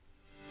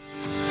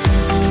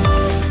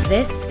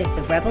This is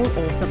the Rebel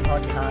Author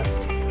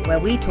Podcast, where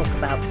we talk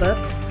about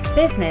books,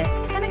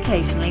 business, and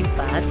occasionally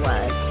bad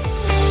words.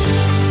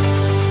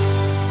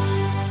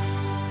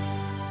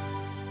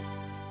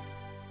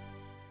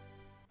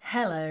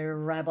 Hello,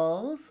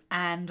 Rebels,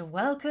 and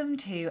welcome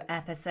to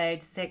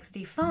episode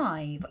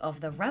 65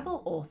 of the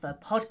Rebel Author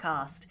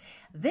Podcast.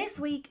 This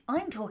week,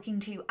 I'm talking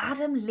to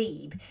Adam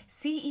Leeb,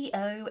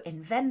 CEO,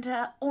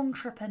 inventor,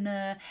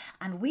 entrepreneur,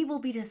 and we will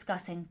be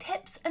discussing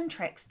tips and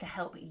tricks to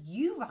help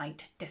you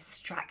write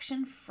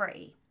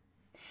distraction-free.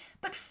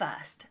 But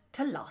first,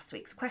 to last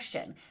week's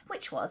question,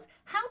 which was,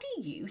 how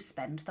do you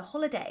spend the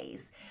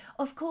holidays?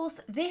 Of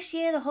course, this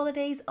year the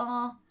holidays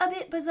are a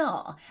bit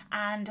bizarre,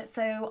 and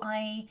so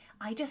I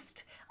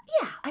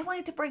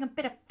wanted to bring a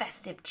bit of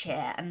festive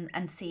cheer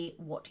and see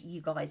what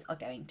you guys are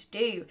going to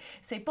do.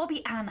 So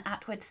Bobby Ann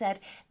Atwood said,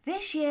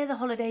 this year the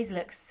holidays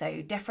look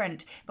so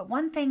different, but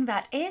one thing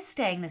that is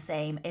staying the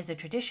same is a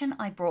tradition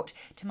I brought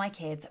to my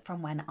kids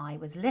from when I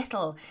was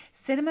little: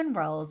 cinnamon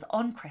rolls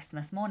on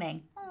Christmas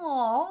morning.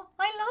 Aww,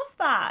 I love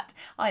that.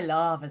 I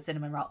love a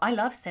cinnamon roll. I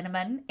love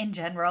cinnamon in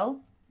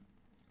general.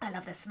 I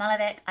love the smell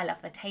of it. I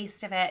love the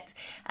taste of it.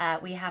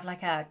 We have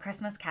like a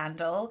Christmas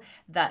candle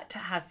that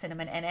has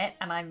cinnamon in it,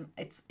 and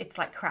it's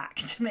like crack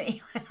to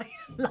me. I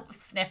love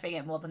sniffing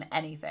it more than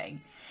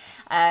anything.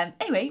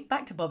 Anyway,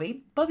 back to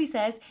Bobby. Bobby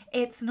says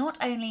it's not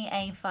only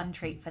a fun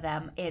treat for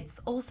them, it's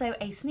also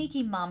a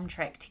sneaky mum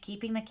trick to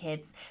keeping the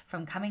kids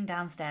from coming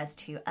downstairs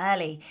too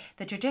early.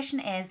 The tradition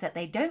is that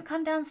they don't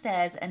come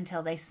downstairs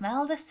until they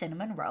smell the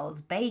cinnamon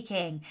rolls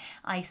baking.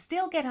 I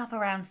still get up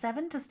around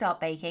 7 to start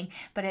baking,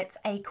 but it's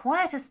a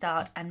quieter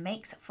start and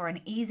makes for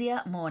an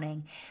easier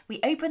morning. We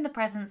open the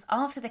presents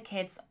after the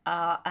kids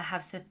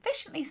have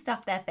sufficiently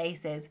stuffed their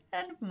faces,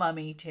 and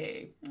mummy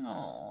too.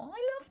 Oh,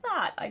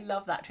 I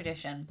love that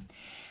tradition.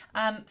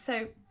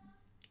 So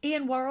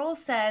Ian Worrell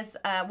says,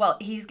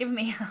 he's given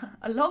me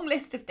a long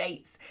list of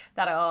dates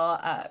that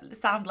are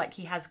sound like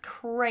he has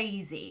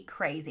crazy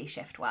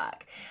shift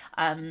work.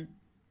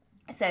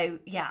 So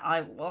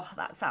yeah,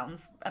 that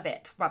sounds a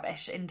bit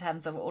rubbish in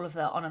terms of all of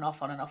the on and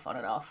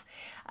off.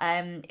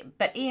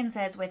 But Ian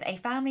says, with a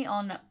family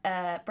on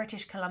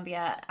British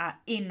Columbia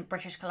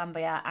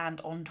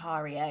and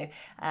Ontario,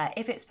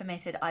 if it's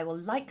permitted, I will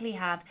likely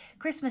have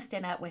Christmas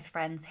dinner with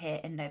friends here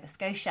in Nova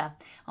Scotia.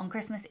 On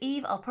Christmas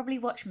Eve, I'll probably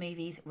watch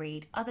movies,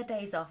 read. Other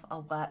days off,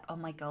 I'll work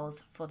on my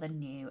goals for the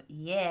new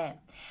year.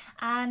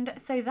 And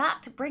so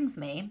that brings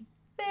me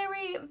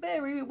very,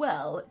 very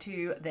well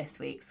to this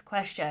week's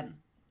question,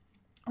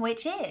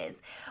 which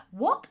is,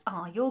 what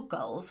are your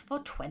goals for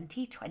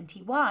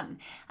 2021?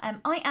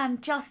 I am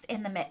just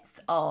in the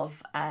midst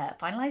of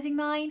finalising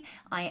mine.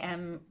 I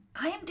am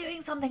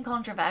doing something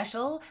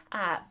controversial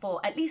for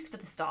at least for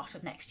the start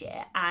of next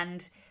year,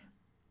 and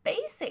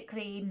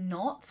basically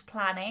not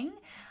planning.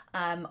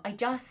 I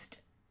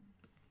just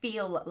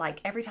feel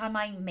like every time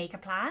I make a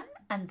plan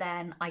and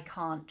then I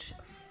can't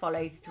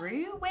follow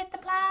through with the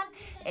plan,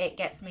 it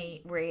gets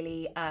me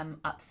really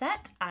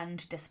upset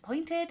and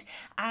disappointed,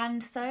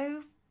 and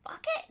so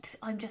fuck it,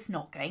 I'm just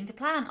not going to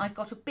plan. I've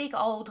got a big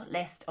old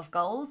list of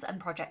goals and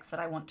projects that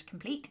I want to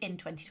complete in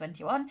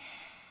 2021,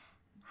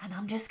 and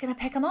I'm just going to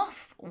pick them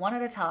off one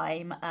at a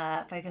time,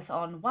 focus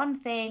on one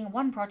thing,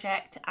 one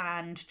project,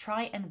 and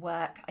try and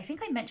work. I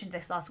think I mentioned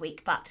this last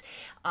week, but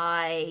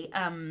I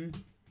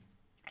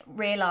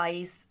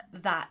realise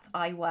that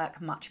I work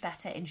much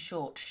better in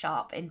short,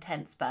 sharp,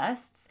 intense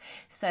bursts.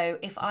 So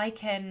if I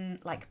can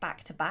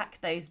back to back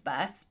those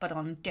bursts but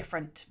on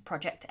different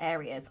project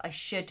areas, I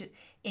should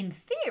in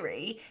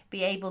theory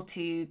be able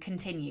to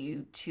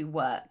continue to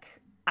work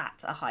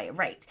at a higher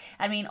rate.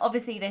 I mean,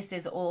 obviously this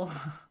is all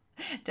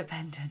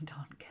dependent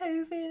on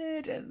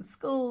COVID and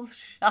schools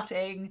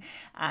shutting,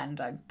 and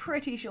I'm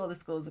pretty sure the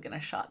schools are going to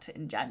shut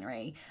in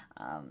January,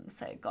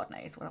 so God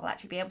knows what I'll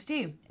actually be able to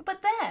do.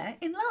 But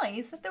therein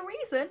lies the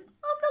reason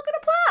I'm not going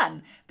to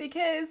plan,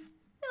 because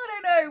I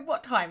don't know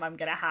what time I'm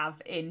going to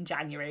have in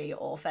January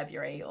or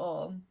February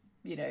or,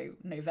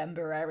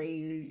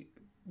 November-ary,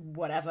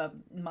 whatever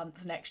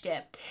month next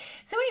year.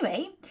 So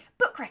anyway,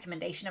 book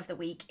recommendation of the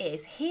week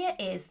is Here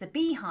is the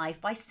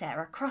Beehive by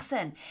Sarah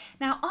Crossan.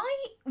 Now,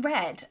 I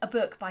read a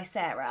book by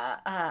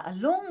Sarah a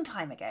long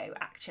time ago,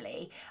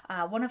 actually,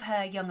 one of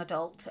her young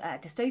adult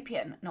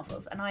dystopian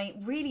novels, and I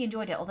really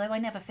enjoyed it, although I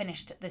never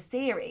finished the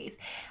series.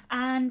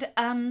 And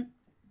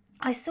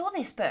I saw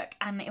this book,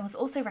 and it was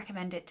also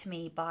recommended to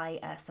me by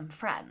some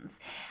friends,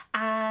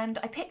 and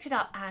I picked it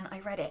up and I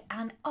read it,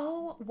 and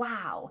oh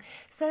wow.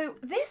 So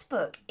this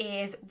book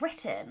is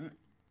written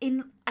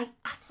in I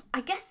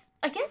guess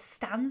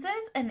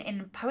stanzas and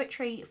in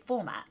poetry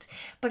format,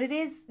 but it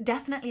is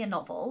definitely a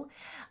novel,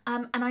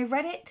 and I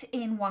read it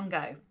in one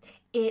go.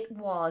 It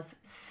was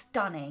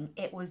stunning.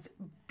 It was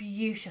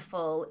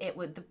beautiful. It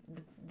was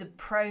the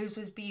prose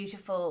was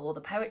beautiful, or the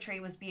poetry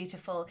was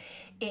beautiful.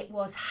 It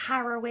was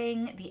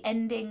harrowing. The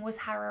ending was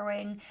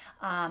harrowing.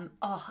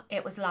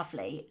 It was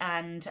lovely.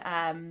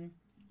 And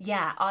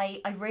Yeah,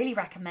 I really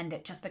recommend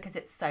it just because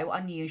it's so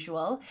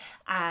unusual.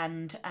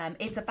 And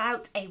it's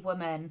about a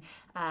woman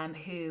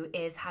who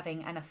is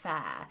having an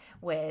affair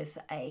with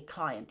a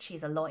client.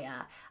 She's a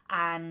lawyer.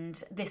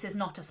 And this is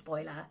not a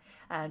spoiler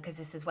because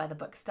this is where the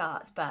book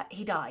starts. But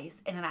he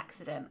dies in an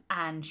accident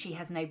and she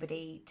has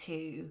nobody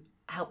to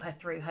help her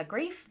through her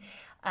grief.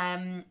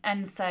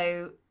 And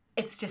so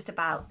it's just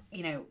about,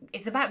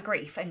 it's about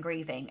grief and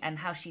grieving and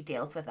how she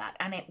deals with that.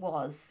 And it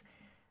was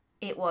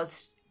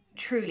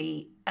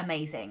truly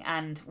amazing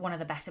and one of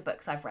the better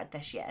books I've read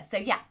this year. So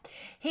yeah,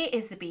 here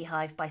is The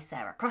Beehive by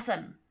Sarah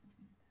Crossan.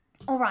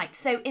 All right,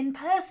 so in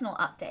personal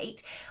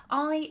update,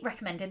 I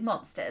recommended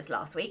Monsters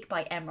last week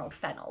by Emerald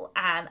Fennell,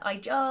 and I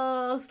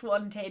just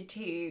wanted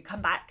to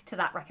come back to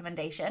that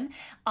recommendation.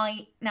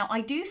 I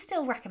do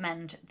still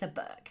recommend the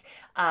book,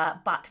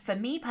 but for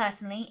me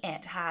personally,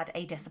 it had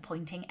a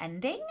disappointing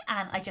ending,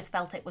 and I just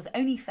felt it was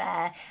only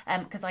fair,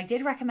 because I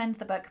did recommend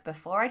the book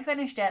before I'd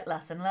finished it.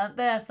 Lesson learnt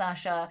there,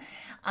 Sasha.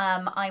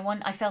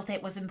 I felt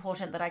it was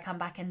important that I come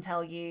back and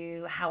tell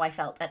you how I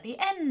felt at the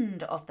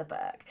end of the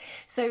book.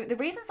 So the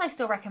reasons I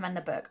still recommend the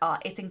book are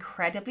it's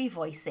incredibly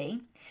voicey.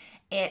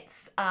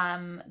 This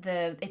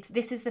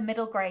is the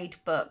middle grade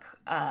book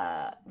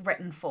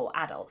written for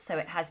adults. So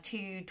it has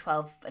two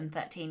 12 and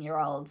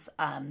 13-year-olds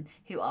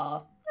who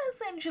are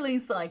essentially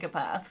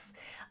psychopaths.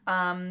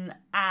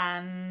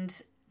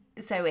 And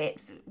so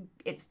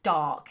it's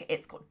dark,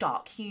 it's got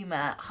dark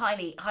humor.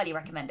 Highly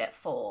recommend it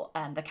for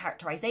the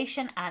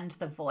characterization and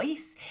the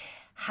voice.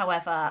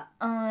 However,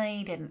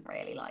 I didn't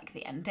really like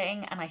the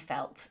ending and I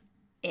felt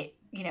it,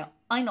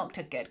 I knocked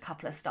a good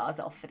couple of stars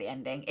off for the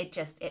ending. It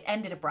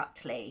ended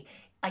abruptly.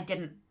 I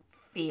didn't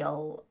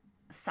feel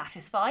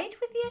satisfied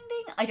with the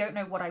ending. I don't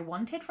know what I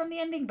wanted from the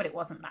ending, but it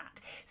wasn't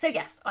that. So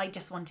yes, I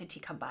just wanted to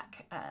come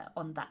back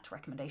on that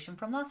recommendation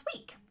from last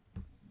week.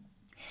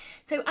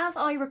 So as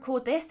I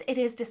record this, it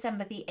is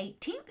December the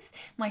 18th.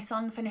 My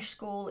son finished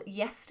school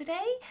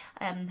yesterday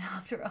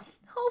after a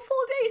whole 4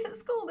 days at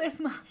school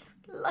this month.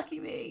 Lucky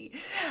me.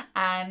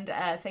 And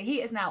so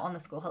he is now on the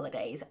school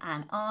holidays,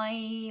 and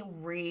I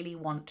really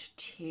want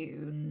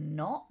to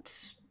not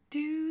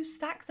do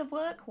stacks of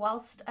work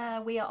whilst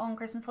we are on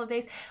Christmas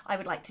holidays. I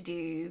would like to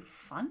do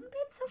fun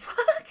bits of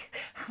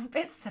work,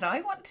 bits that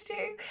I want to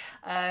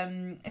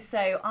do.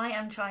 So I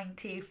am trying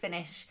to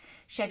finish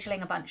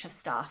scheduling a bunch of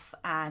stuff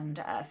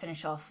and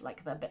finish off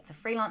like the bits of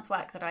freelance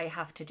work that I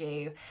have to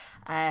do,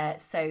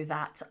 so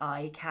that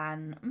I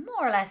can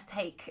more or less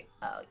take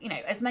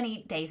as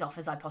many days off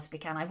as I possibly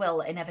can. I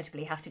will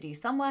inevitably have to do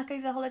some work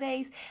over the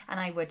holidays, and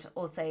I would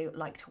also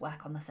like to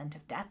work on The Scent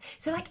of Death.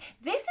 So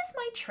this is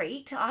my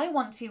treat. I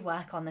want to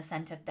work on The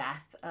Scent of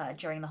Death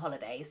during the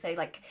holidays. So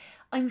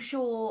I'm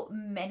sure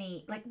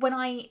when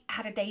I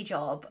had a day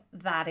job,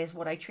 that is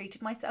what I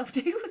treated myself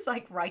to, was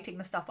writing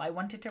the stuff I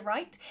wanted to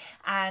write.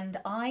 And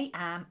I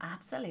am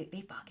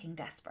absolutely fucking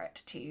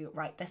desperate to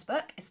write this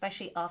book,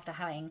 especially after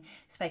having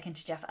spoken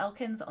to Jeff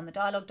Elkins on The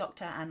Dialogue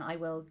Doctor, and I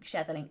will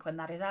share the link when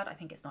that is out. I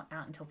think it's not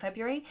out until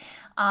February.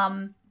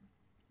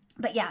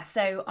 But yeah,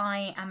 so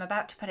I am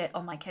about to put it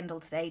on my Kindle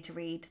today to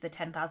read the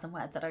 10,000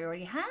 words that I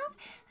already have,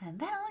 and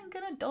then I'm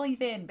going to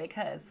dive in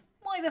because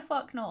why the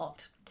fuck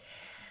not?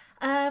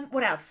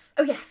 What else?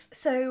 Oh yes,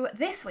 so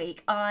this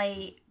week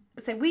I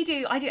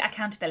do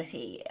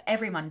accountability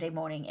every Monday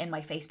morning in my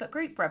Facebook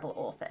group, Rebel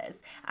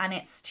Authors, and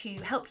it's to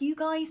help you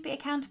guys be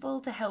accountable,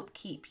 to help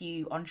keep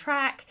you on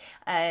track,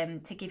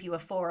 to give you a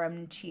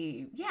forum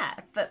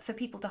for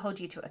people to hold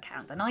you to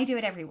account. And I do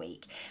it every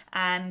week.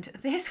 And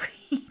this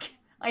week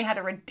I had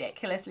a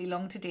ridiculously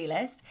long to-do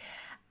list,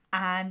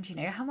 and you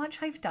know how much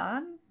I've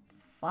done?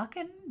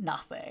 Fucking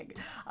nothing.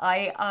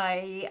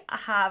 I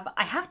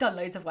have done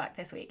loads of work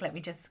this week, let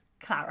me just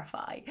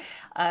clarify.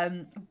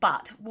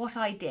 But what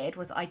I did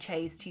was I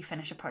chose to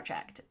finish a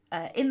project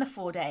in the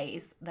 4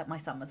 days that my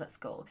son was at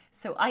school.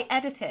 So I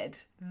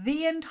edited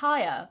the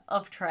entire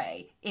of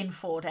Trey in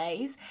 4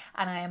 days,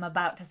 and I am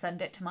about to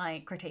send it to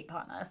my critique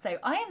partner. So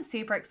I am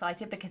super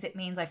excited because it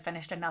means I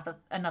finished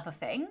another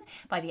thing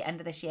by the end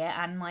of this year,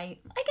 and I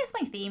guess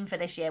my theme for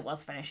this year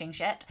was finishing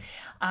shit.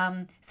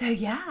 So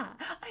yeah,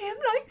 I am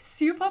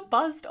super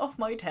buzzed off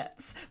my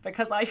tits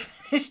because I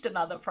finished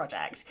another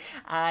project.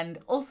 And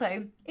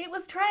also it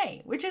was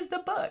Trey, which is the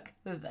book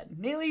that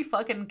nearly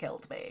fucking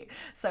killed me.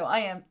 So I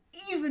am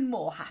even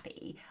more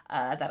happy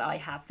that I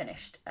have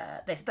finished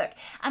this book.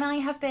 And I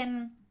have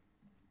been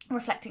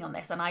reflecting on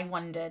this, and I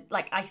wondered,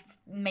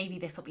 maybe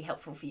this will be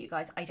helpful for you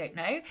guys, I don't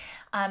know.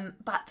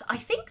 But I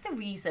think the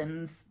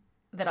reasons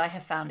that I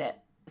have found it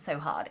so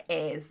hard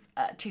is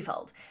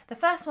twofold. The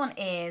first one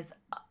is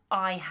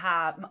I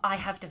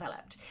have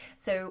developed.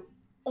 So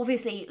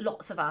obviously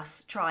lots of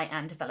us try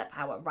and develop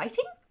our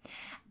writing,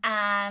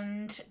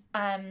 and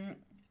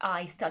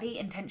I study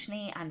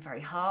intentionally and very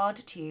hard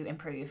to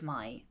improve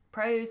my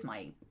prose,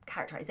 my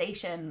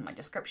characterization, my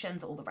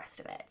descriptions, all the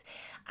rest of it.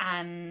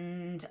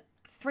 And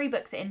 3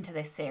 books into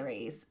this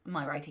series,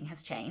 my writing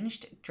has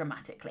changed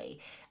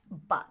dramatically.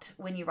 But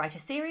when you write a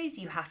series,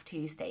 you have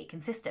to stay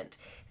consistent.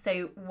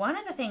 So one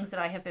of the things that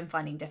I have been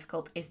finding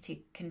difficult is to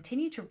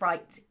continue to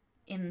write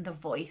in the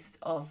voice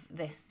of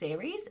this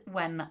series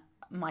when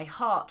my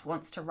heart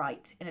wants to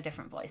write in a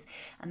different voice.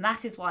 And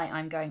that is why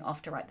I'm going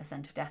off to write The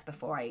Scent of Death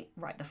before I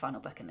write the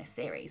final book in this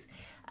series.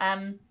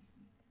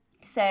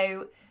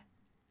 So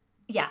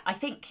yeah, I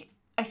think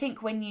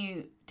when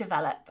you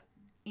develop,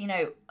 you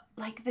know,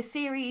 like the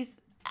series,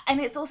 and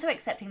it's also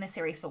accepting the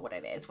series for what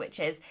it is, which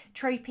is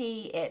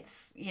tropey.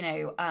 It's, you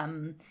know,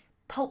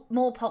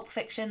 more pulp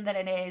fiction than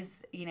it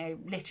is, you know,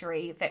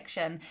 literary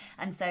fiction.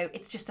 And so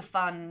it's just a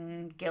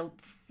fun,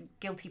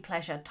 guilty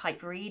pleasure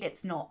type read.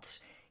 It's not,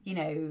 you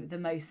know, the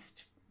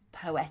most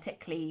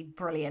poetically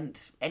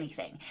brilliant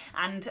anything.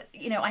 And,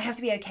 you know, I have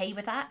to be okay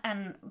with that.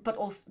 But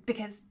also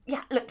because,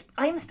 yeah, look,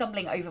 I am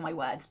stumbling over my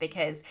words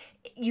because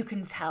you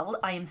can tell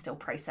I am still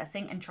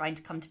processing and trying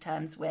to come to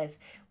terms with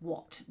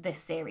what this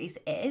series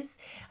is.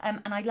 And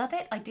I love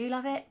it. I do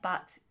love it.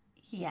 But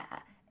yeah,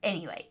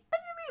 anyway, I'm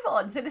going to move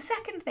on. So the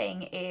second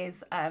thing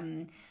is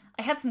I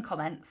had some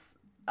comments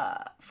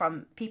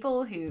from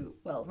people who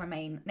will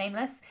remain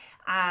nameless,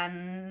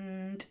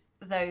 and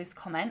those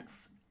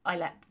comments I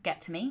let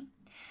get to me,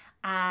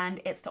 and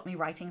it stopped me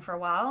writing for a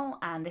while.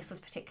 And this was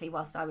particularly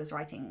whilst I was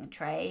writing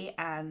Trey.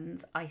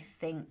 And I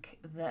think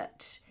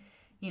that,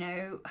 you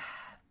know,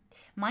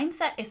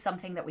 mindset is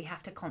something that we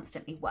have to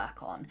constantly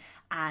work on.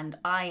 And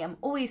I am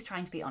always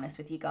trying to be honest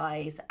with you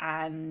guys.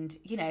 And,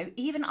 you know,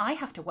 even I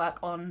have to work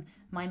on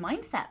my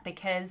mindset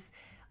because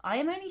I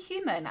am only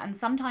human, and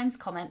sometimes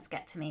comments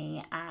get to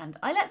me, and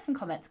I let some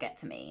comments get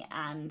to me,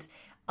 and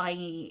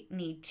I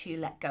need to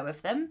let go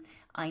of them.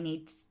 I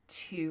need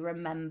to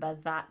remember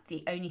that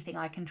the only thing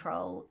I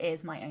control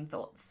is my own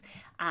thoughts.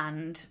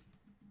 And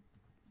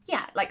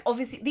yeah, like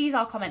obviously these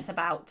are comments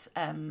about,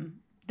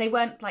 they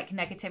weren't like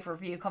negative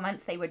review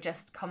comments. They were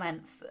just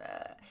comments.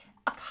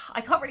 I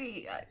can't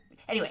really,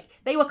 anyway,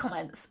 they were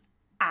comments,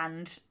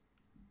 and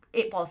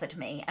it bothered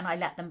me, and I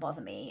let them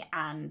bother me,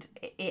 and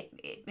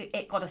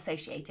it got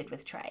associated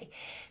with Trey.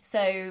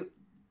 So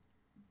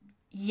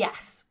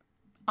yes,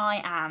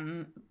 I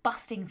am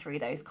busting through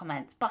those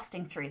comments,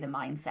 busting through the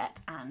mindset,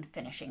 and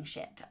finishing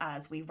shit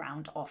as we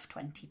round off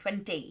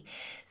 2020.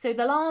 So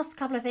the last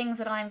couple of things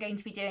that I'm going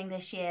to be doing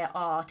this year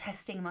are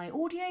testing my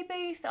audio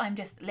booth. I'm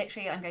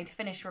going to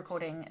finish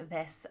recording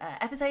this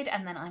episode,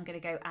 and then I'm going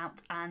to go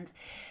out and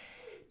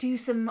do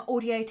some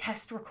audio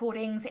test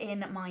recordings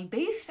in my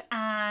booth.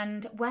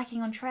 And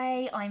working on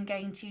Trey, I'm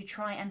going to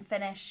try and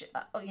finish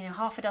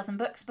half a dozen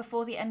books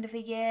before the end of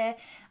the year,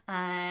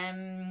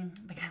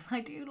 because I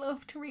do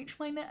love to reach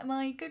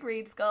my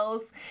Goodreads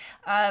goals.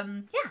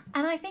 And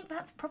I think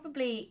that's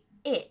probably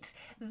it.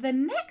 The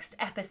next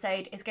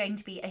episode is going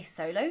to be a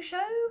solo show.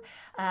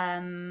 I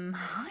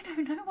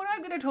don't know what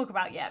I'm going to talk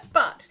about yet,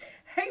 but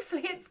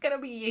hopefully it's going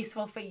to be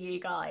useful for you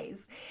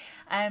guys.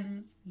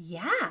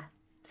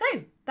 So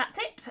that's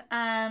it.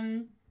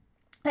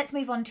 Let's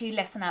move on to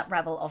Listener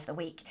Rebel of the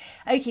Week.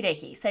 Okie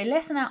dokie. So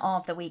Listener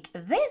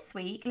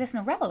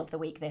Rebel of the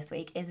Week this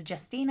week is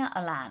Justina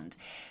Aland.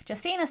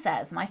 Justina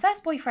says, my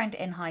first boyfriend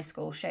in high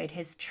school showed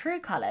his true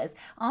colours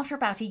after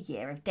about a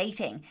year of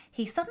dating.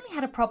 He suddenly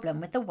had a problem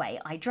with the way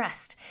I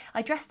dressed.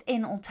 I dressed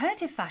in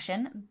alternative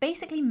fashion,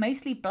 basically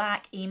mostly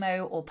black,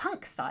 emo or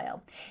punk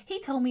style. He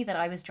told me that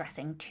I was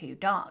dressing too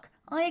dark.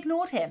 I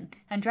ignored him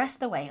and dressed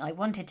the way I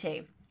wanted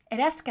to. It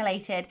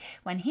escalated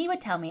when he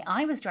would tell me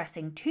I was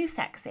dressing too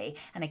sexy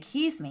and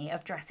accuse me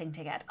of dressing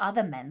to get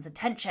other men's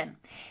attention.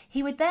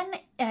 He would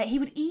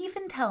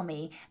even tell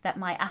me that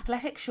my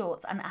athletic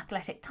shorts and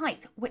athletic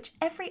tights, which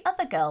every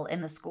other girl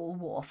in the school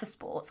wore for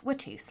sports, were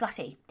too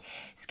slutty.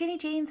 Skinny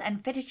jeans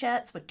and fitted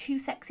shirts were too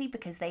sexy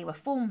because they were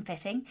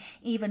form-fitting.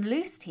 Even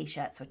loose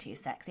t-shirts were too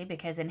sexy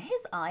because in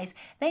his eyes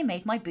they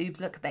made my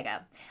boobs look bigger.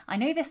 I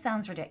know this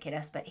sounds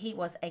ridiculous, but he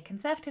was a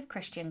conservative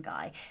Christian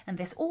guy, and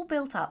this all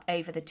built up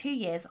over the 2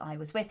 years I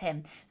was with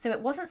him, so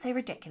it wasn't so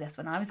ridiculous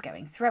when I was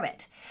going through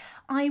it.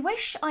 I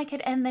wish I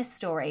could end this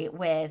story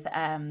with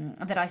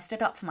that I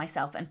stood up for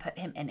myself and put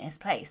him in his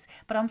place,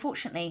 but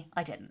unfortunately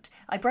I didn't.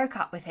 I broke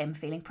up with him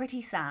feeling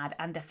pretty sad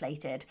and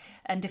defeated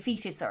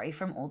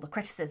from all the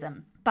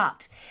criticism.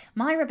 But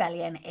my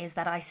rebellion is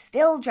that I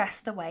still dress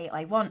the way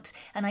I want,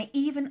 and I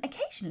even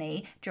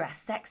occasionally dress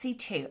sexy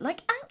too,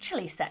 like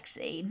actually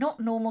sexy, not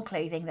normal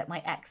clothing that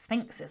my ex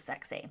thinks is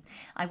sexy.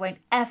 I won't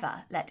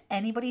ever let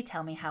anybody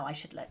tell me how I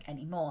should look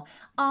anymore.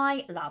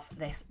 I love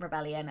this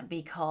rebellion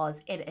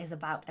because it is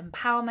about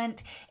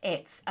empowerment.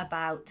 It's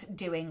about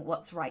doing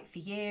what's right for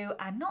you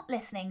and not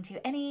listening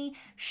to any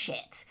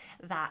shit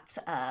that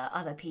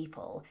other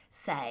people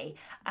say.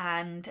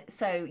 And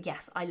so,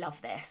 yes, I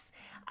love this.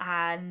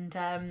 And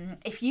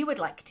if you would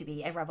like to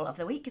be a Rebel of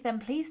the Week, then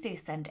please do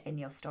send in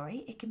your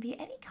story. It can be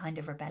any kind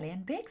of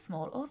rebellion, big,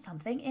 small, or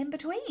something in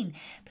between.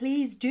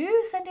 Please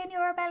do send in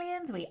your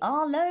rebellions. We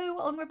are low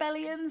on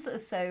rebellions,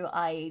 so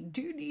I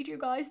do need you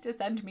guys to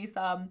send me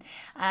some.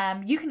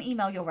 You can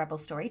email your rebel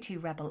story to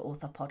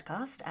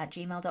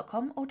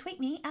rebelauthorpodcast@gmail.com or tweet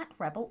me at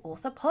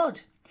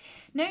rebelauthorpod.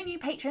 No new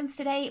patrons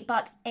today,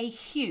 but a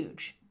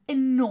huge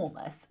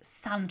enormous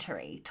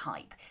Santory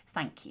type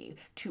thank you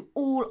to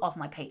all of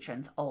my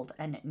patrons, old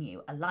and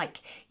new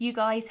alike. You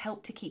guys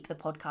help to keep the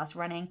podcast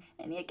running,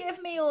 and you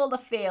give me all the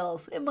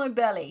feels in my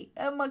belly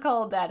and my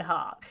cold dead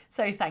heart.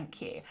 So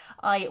thank you.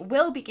 I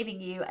will be giving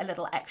you a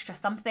little extra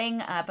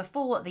something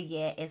before the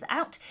year is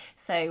out,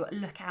 so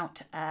look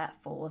out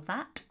for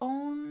that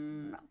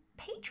on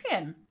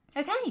Patreon.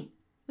 Okay,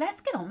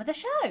 let's get on with the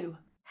show.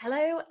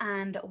 Hello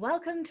and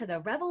welcome to the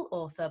Rebel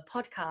Author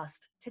podcast.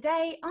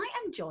 Today I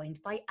am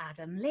joined by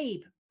Adam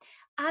Leeb.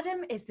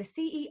 Adam is the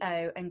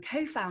CEO and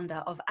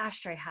co-founder of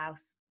Astro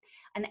House,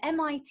 an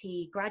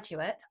MIT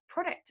graduate,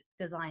 product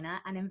designer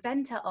and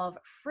inventor of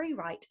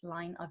FreeWrite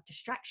line of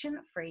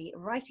distraction-free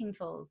writing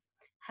tools.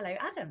 Hello,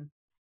 Adam.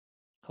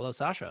 Hello,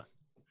 Sasha.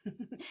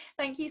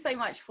 Thank you so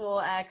much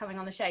for coming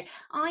on the show.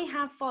 I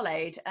have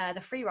followed the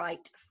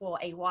FreeWrite for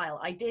a while.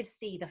 I did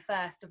see the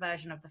first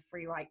version of the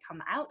FreeWrite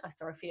come out. I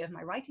saw a few of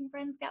my writing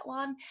friends get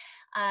one,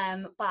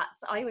 but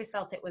I always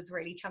felt it was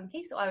really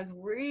chunky. So I was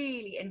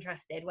really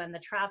interested when the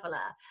Traveler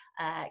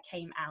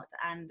came out.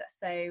 And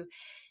so,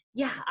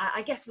 yeah,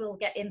 I guess we'll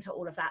get into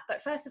all of that.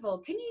 But first of all,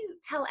 can you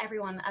tell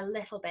everyone a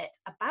little bit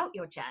about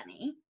your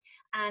journey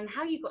and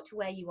how you got to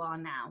where you are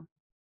now?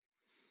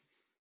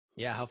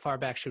 Yeah, how far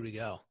back should we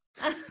go?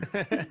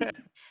 Well,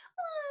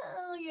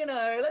 you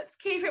know, let's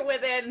keep it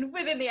within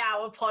the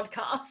hour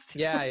podcast.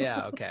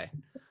 Yeah, okay.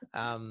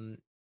 Well,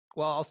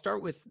 I'll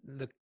start with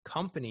the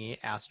company.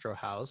 Astro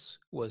House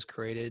was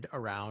created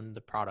around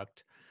the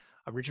product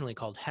originally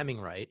called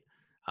Hemmingwrite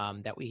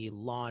that we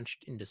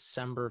launched in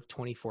December of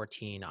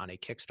 2014 on a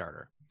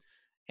Kickstarter.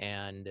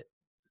 And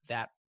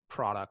that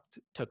product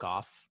took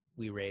off.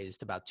 We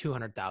raised about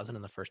 $200,000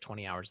 in the first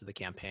 20 hours of the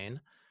campaign.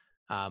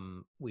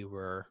 We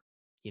were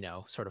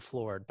sort of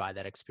floored by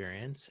that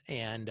experience.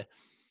 And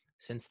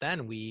since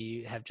then,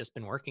 we have just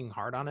been working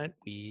hard on it.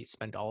 We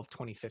spent all of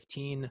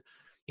 2015,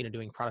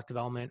 doing product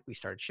development. We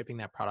started shipping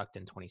that product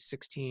in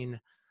 2016.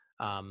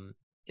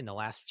 In the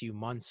last few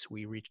months,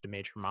 we reached a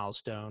major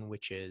milestone,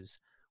 which is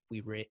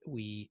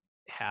we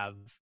have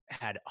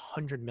had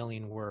 100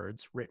 million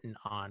words written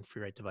on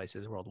FreeWrite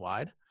devices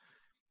worldwide.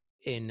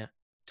 In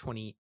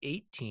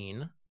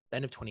 2018,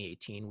 end of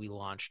 2018, we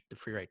launched the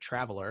FreeWrite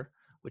Traveler,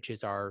 which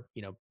is our,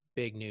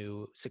 big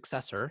new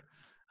successor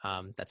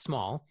that's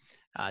small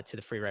to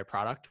the FreeWrite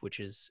product, which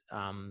is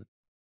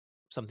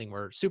something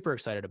we're super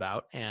excited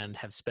about and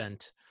have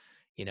spent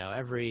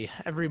every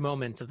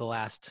moment of the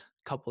last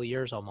couple of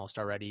years almost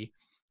already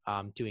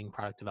doing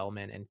product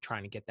development and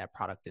trying to get that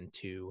product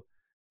into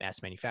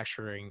mass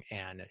manufacturing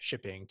and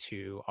shipping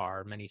to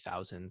our many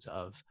thousands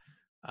of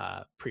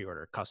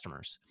pre-order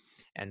customers.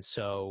 And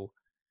so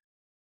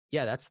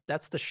yeah,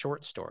 that's the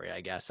short story,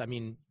 I guess. I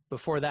mean,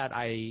 before that,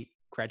 I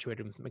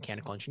graduated with a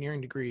mechanical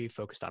engineering degree,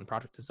 focused on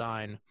product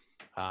design.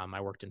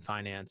 I worked in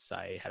finance.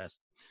 I had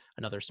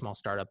another small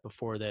startup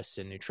before this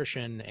in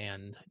nutrition,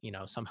 and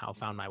somehow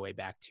found my way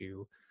back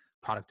to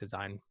product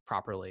design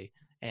properly,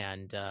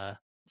 and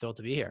thrilled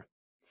to be here.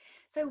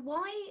 So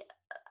why?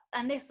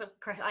 And this,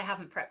 I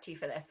haven't prepped you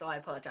for this, so I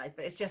apologize,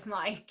 but it's just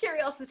my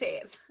curiosity.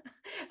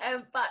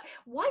 But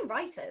why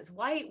writers?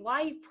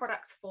 Why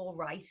products for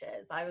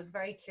writers? I was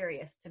very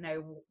curious to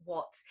know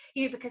what,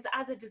 because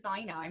as a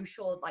designer, I'm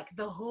sure like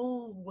the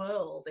whole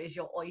world is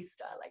your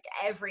oyster. Like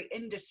every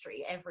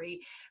industry,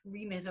 every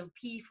remit of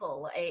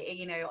people,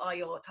 are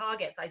your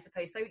targets, I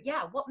suppose. So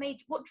yeah,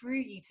 what drew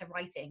you to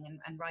writing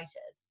and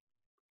writers?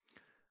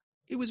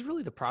 It was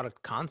really the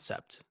product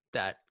concept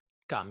that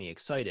got me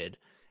excited.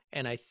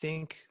 And I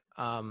think,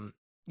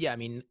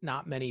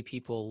 not many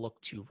people look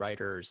to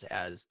writers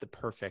as the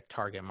perfect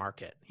target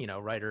market.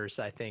 Writers,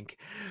 I think,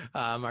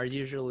 are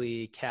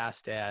usually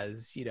cast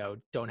as,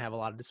 don't have a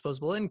lot of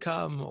disposable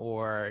income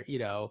or,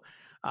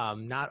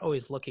 not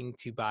always looking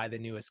to buy the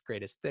newest,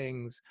 greatest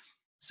things.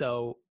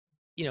 So,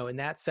 in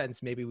that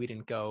sense, maybe we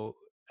didn't go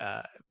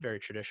very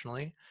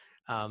traditionally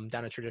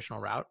down a traditional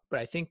route. But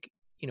I think,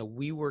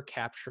 we were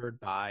captured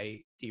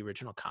by the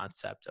original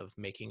concept of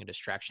making a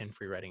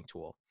distraction-free writing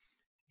tool.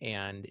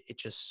 And it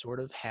just sort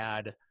of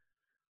had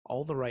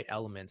all the right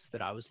elements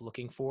that I was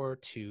looking for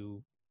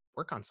to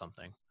work on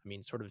something. I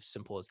mean, sort of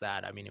simple as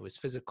that. I mean, it was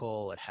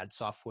physical, it had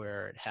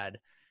software, it had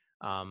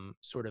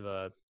sort of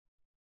a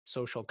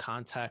social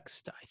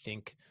context, I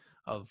think,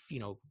 of,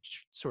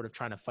 sort of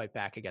trying to fight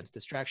back against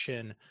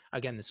distraction.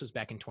 Again, this was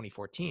back in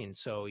 2014.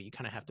 So you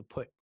kind of have to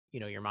put,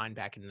 your mind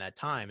back into that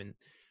time. And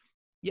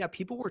yeah,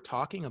 people were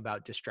talking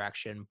about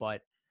distraction,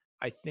 but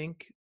I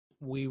think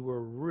we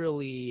were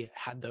really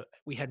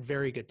we had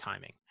very good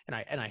timing.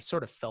 And I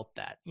sort of felt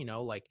that,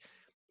 like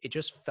it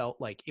just felt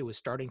like it was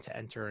starting to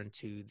enter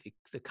into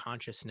the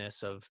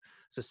consciousness of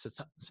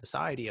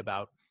society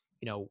about,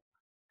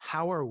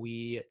 how are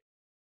we,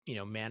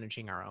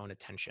 managing our own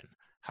attention?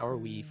 How are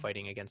we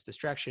fighting against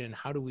distraction?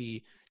 Do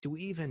we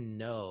even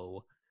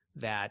know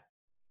that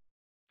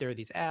there are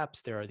these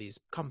apps, there are these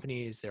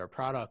companies, there are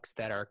products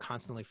that are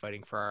constantly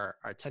fighting for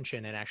our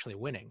attention and actually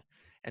winning?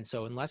 And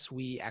so unless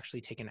we actually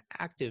take an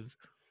active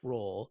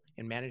role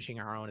in managing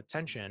our own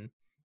attention,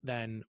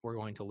 then we're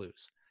going to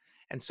lose.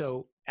 And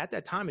so at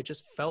that time, it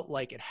just felt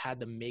like it had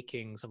the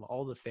makings of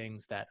all the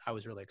things that I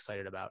was really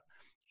excited about.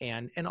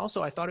 And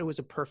also I thought it was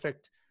a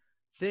perfect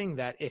thing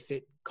that if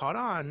it caught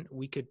on,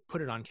 we could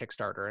put it on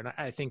Kickstarter. And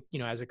I think,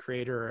 as a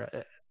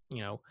creator,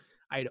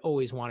 I'd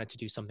always wanted to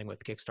do something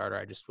with Kickstarter.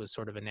 I just was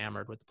sort of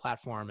enamored with the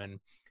platform and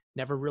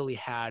never really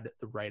had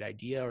the right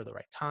idea or the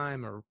right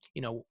time or,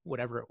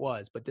 whatever it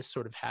was. But this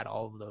sort of had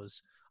all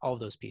of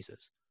those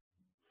pieces.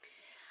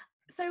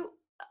 So,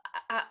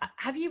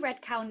 have you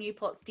read Cal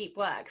Newport's Deep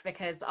Work?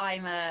 Because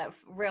I'm a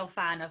real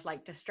fan of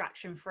like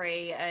distraction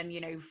free and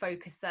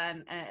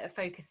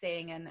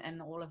focusing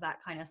and all of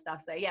that kind of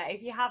stuff. So yeah,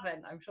 if you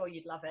haven't, I'm sure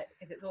you'd love it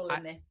because it's all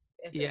in this.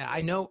 Yeah,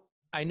 link.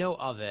 I know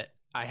of it.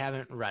 I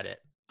haven't read it,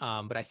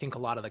 but I think a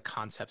lot of the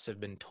concepts have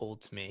been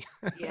told to me.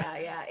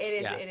 Yeah, it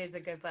is. Yeah. It is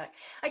a good book.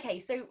 Okay,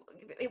 so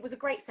it was a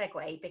great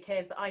segue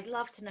because I'd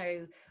love to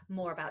know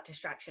more about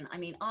distraction. I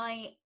mean,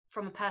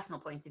 from a personal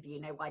point of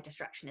view, know why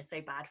distraction is so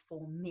bad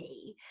for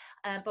me.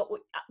 But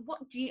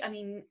what do you? I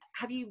mean,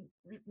 have you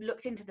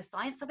looked into the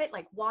science of it?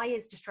 Like, why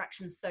is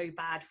distraction so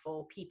bad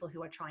for people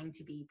who are trying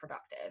to be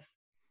productive?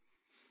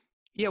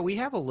 Yeah, we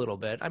have a little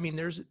bit. I mean,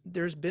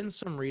 there's been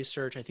some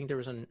research. I think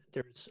there's a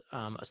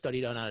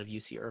study done out of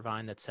UC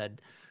Irvine that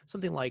said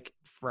something like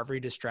for every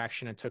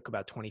distraction, it took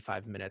about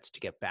 25 minutes to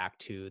get back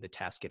to the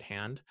task at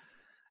hand.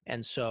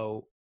 And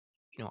so,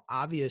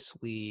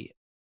 obviously,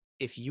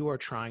 if you are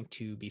trying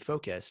to be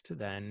focused,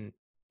 then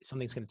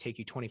something's going to take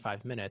you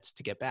 25 minutes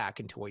to get back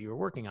into what you were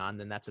working on,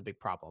 then that's a big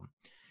problem.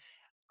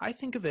 I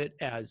think of it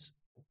as,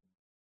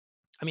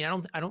 I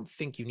mean, I don't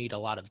think you need a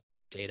lot of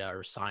data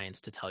or science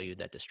to tell you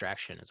that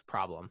distraction is a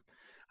problem.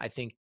 I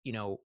think,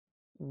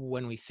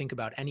 when we think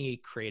about any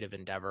creative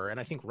endeavor, and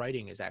I think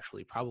writing is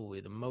actually probably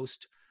the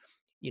most,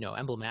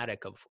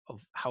 emblematic of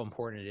how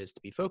important it is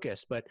to be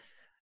focused. But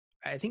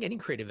I think any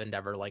creative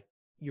endeavor, like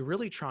you're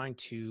really trying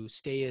to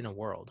stay in a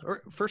world,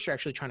 or first you're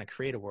actually trying to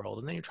create a world,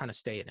 and then you're trying to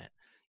stay in it.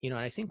 And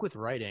I think with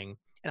writing,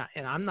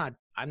 and I'm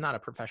not a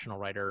professional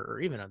writer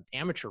or even an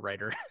amateur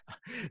writer,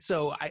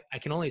 so I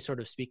can only sort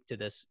of speak to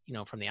this,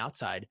 from the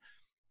outside.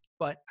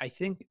 But I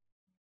think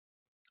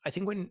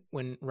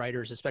when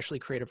writers, especially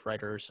creative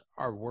writers,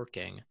 are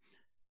working,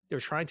 they're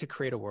trying to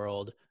create a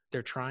world.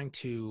 They're trying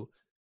to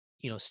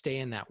stay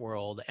in that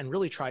world and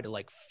really try to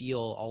like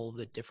feel all of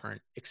the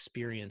different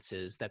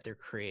experiences that they're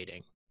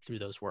creating through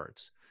those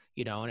words,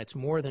 and it's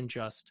more than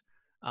just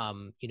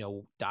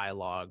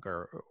dialogue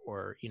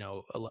or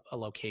a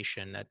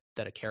location that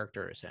a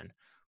character is in,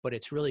 but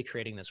it's really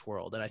creating this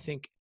world. And I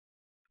think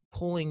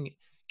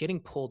getting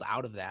pulled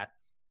out of that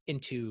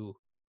into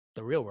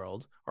the real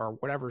world or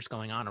whatever's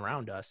going on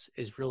around us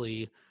is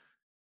really,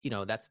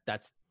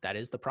 that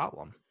is the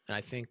problem. And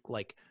I think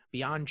like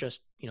beyond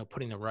just,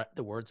 putting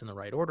the words in the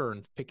right order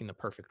and picking the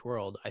perfect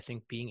world, I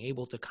think being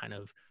able to kind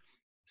of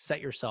set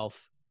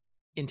yourself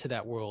into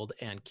that world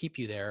and keep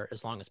you there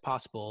as long as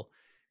possible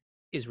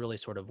is really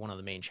sort of one of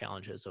the main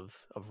challenges of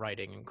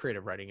writing and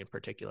creative writing in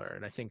particular.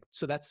 And I think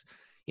so that's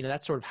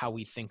sort of how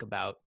we think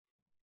about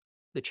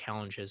the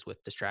challenges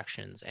with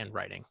distractions and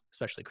writing,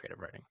 especially creative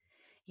writing.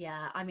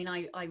 Yeah, I mean,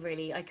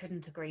 I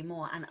couldn't agree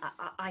more. And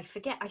I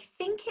forget, I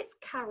think it's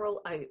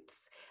Carol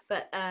Oates,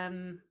 but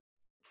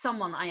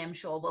someone I am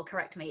sure will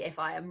correct me if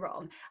I am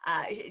wrong.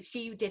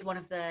 She did one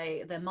of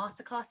the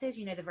master classes,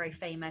 the very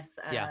famous,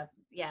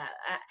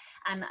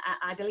 and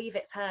I believe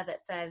it's her that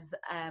says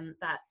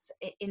that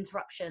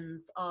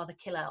interruptions are the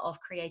killer of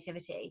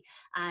creativity.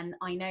 And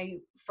I know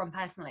from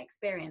personal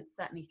experience,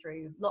 certainly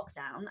through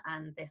lockdown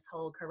and this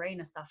whole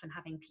corona stuff and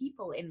having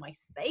people in my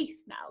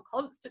space now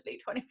constantly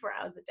 24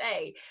 hours a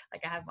day,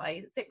 like I have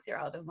my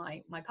 6-year-old and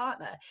my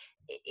partner,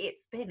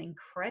 it's been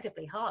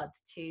incredibly hard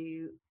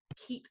to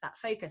keep that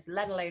focus,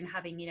 let alone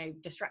having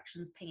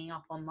distractions pinging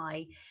up on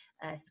my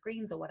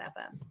screens or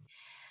whatever.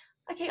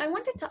 Okay, I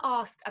wanted to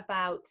ask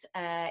about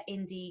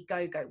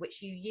Indiegogo,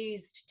 which you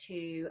used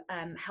to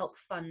help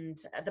fund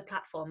the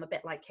platform, a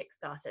bit like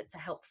Kickstarter, to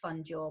help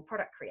fund your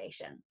product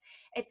creation.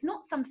 It's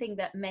not something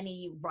that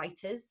many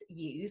writers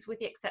use, with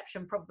the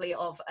exception probably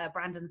of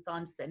Brandon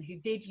Sanderson, who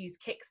did use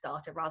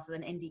Kickstarter rather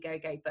than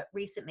Indiegogo, but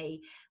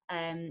recently,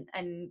 and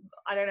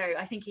I don't know,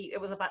 I think it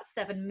was about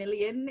 $7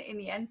 million in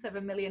the end,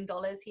 $7 million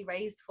he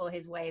raised for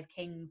his Way of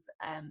Kings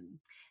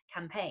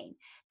campaign.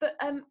 But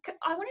I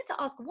wanted to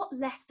ask, what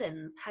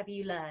lessons have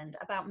you learned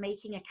about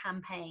making a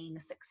campaign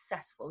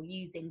successful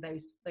using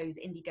those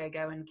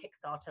Indiegogo and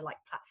Kickstarter like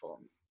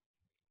platforms?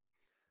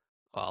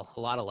 Well,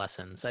 a lot of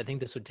lessons. I think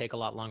this would take a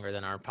lot longer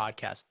than our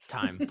podcast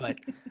time, but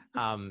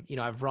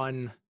I've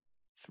run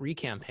 3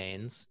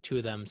 campaigns, 2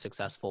 of them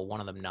successful, 1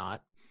 of them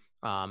not.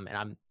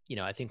 And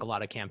I think a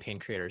lot of campaign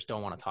creators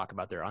don't want to talk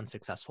about their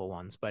unsuccessful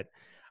ones, but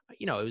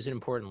it was an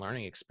important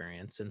learning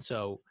experience. And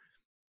so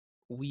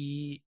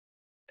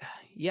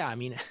I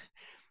mean,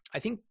 I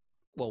think,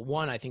 well,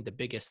 one, I think the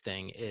biggest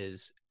thing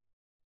is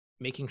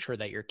making sure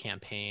that your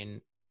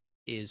campaign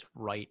is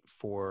right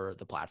for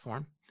the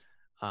platform.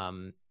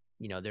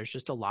 There's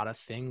just a lot of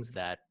things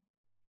that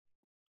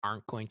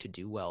aren't going to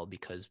do well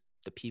because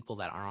the people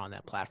that are on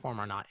that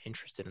platform are not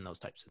interested in those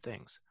types of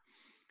things.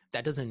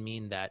 That doesn't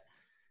mean that,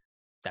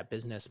 that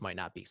business might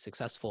not be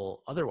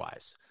successful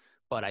otherwise.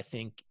 But I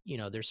think,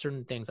 there's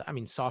certain things. I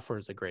mean, software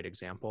is a great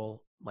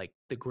example. Like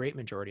the great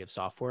majority of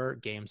software,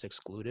 games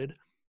excluded,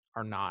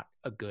 are not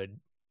a good,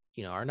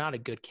 are not a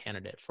good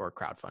candidate for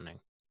crowdfunding.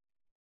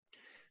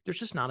 There's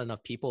just not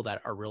enough people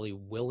that are really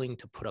willing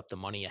to put up the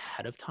money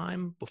ahead of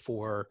time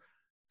before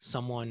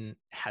someone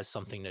has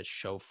something to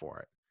show for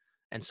it.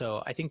 And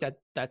so I think that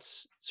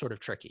that's sort of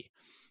tricky.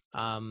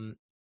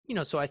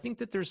 So I think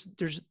that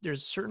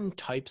there's certain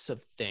types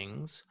of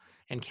things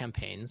and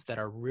campaigns that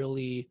are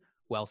really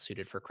well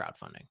suited for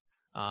crowdfunding.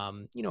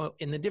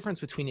 And the difference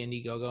between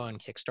Indiegogo and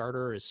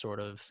Kickstarter is sort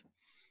of,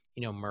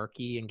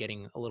 murky and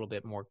getting a little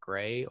bit more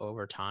gray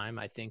over time.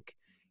 I think,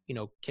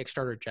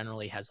 Kickstarter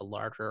generally has a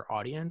larger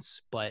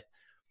audience, but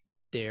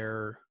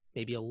they're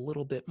maybe a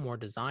little bit more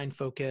design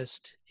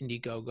focused.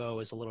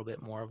 Indiegogo is a little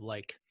bit more of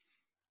like,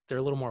 they're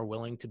a little more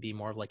willing to be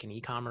more of like an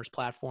e-commerce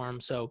platform.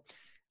 So,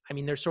 I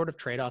mean, there's sort of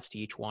trade-offs to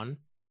each one.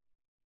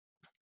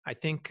 I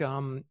think,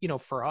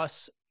 for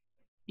us,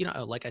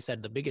 like I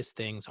said, the biggest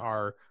things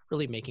are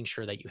really making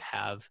sure that you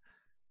have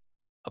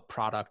a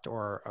product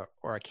or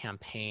a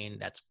campaign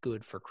that's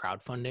good for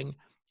crowdfunding.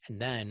 And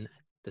then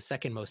the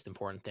second most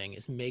important thing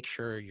is make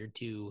sure you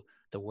do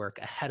the work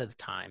ahead of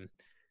time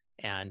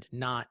and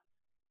not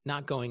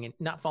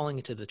falling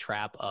into the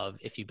trap of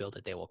if you build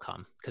it, they will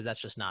come, because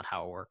that's just not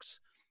how it works.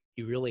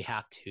 You really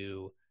have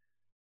to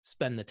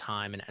spend the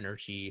time and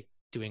energy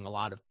doing a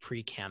lot of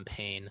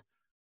pre-campaign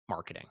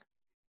marketing.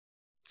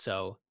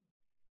 So,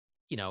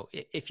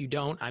 if you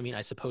don't, I mean,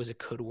 I suppose it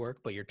could work,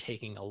 but you're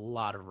taking a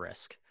lot of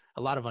risk,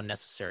 a lot of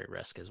unnecessary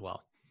risk as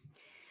well.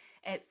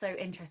 It's so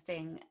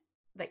interesting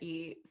that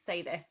you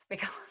say this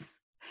because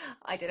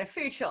I did a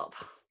food shop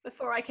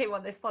before I came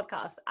on this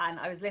podcast, and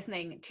I was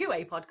listening to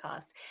a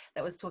podcast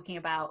that was talking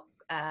about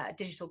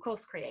digital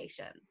course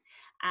creation.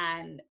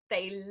 And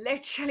they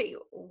literally,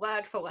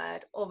 word for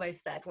word,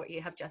 almost said what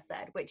you have just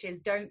said, which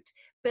is don't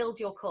build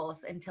your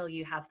course until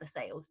you have the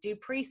sales. Do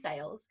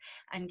pre-sales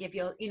and give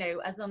your,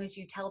 as long as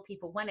you tell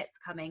people when it's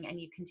coming and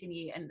you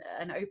continue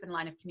an open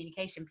line of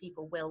communication,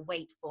 people will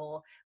wait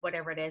for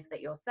whatever it is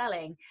that you're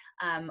selling.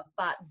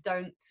 But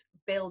don't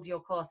build your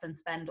course and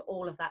spend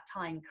all of that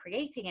time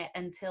creating it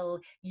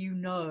until you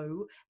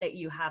know that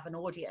you have an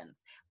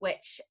audience,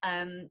 which,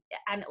 and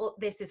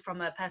this is from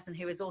a person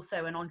who is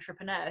also an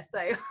entrepreneur. So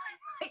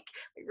like,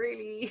 I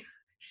really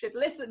should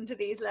listen to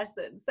these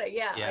lessons. So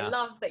yeah, I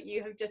love that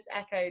you have just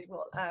echoed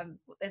what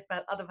this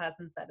other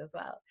person said as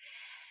well.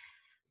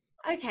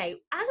 Okay,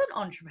 as an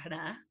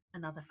entrepreneur,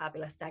 another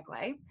fabulous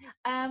segue,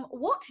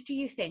 what do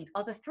you think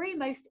are the 3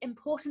 most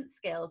important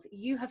skills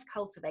you have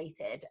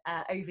cultivated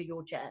over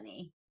your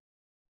journey?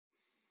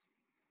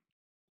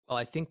 Well,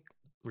 I think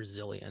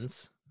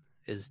resilience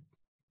is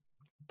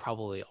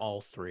probably all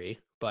 3,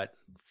 but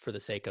for the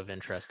sake of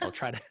interest,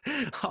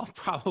 I'll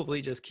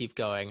probably just keep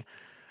going.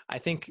 I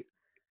think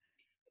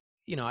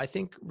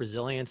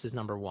resilience is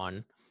number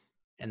 1.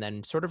 And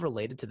then sort of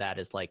related to that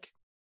is like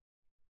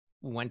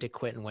when to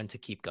quit and when to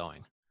keep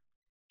going.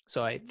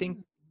 So I think,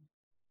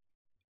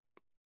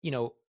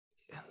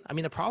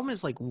 the problem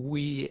is like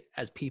we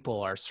as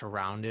people are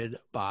surrounded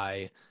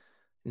by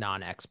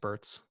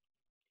non-experts,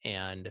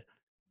 and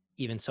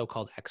even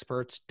so-called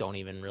experts don't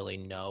even really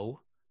know,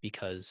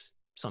 because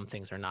some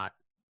things are not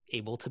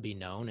able to be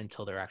known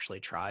until they're actually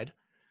tried.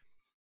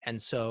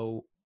 And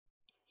so,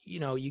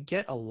 you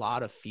get a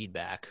lot of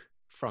feedback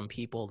from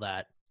people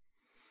that,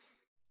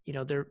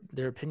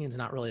 their opinion's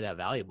not really that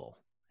valuable.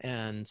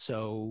 And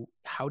so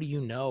how do you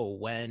know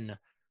when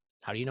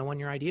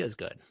your idea is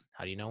good?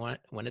 How do you know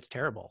when it's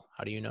terrible?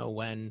 How do you know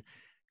when,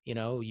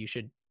 you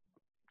should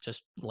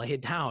just lay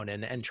it down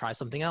and try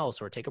something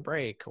else, or take a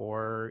break,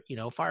 or,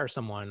 fire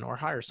someone or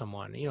hire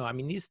someone?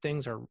 These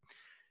things are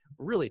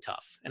really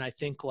tough. And I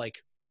think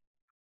like,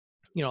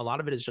 a lot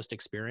of it is just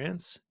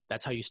experience.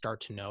 That's how you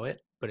start to know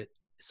it. But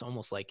it's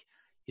almost like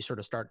you sort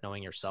of start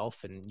knowing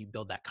yourself, and you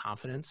build that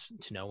confidence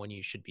to know when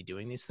you should be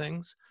doing these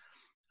things.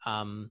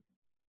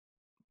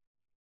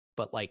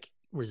 But like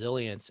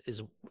resilience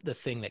is the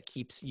thing that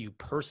keeps you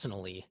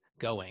personally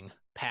going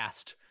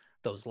past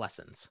those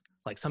lessons.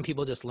 Like some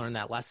people just learn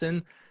that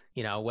lesson,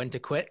 when to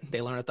quit.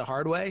 They learn it the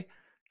hard way,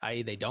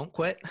 i.e. they don't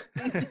quit.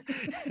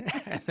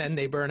 And then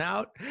they burn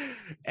out,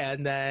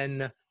 and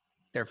then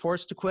they're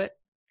forced to quit.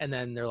 And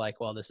then they're like,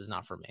 well, this is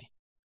not for me.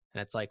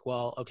 And it's like,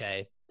 well,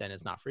 okay, then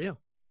it's not for you.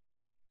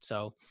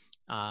 So,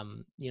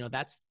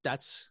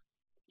 that's,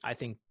 I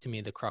think, to me,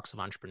 the crux of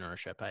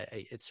entrepreneurship.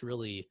 It's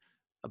really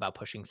about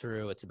pushing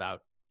through. It's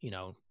about,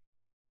 you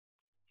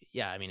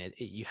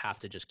have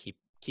to just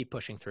keep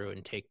pushing through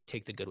and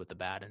take the good with the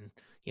bad, and,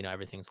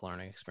 everything's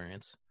learning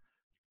experience.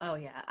 Oh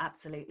yeah,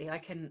 absolutely. I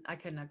can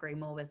agree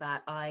more with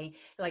that. I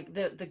like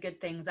the good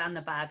things and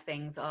the bad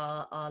things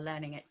are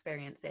learning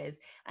experiences.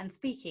 And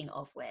speaking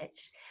of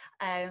which,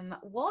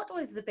 what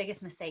was the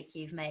biggest mistake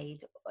you've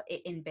made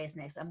in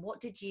business, and what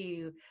did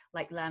you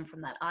like learn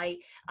from that? I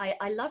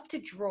love to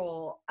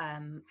draw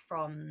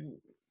from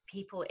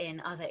people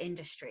in other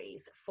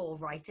industries for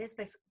writers,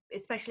 but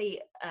especially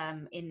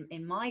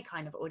in my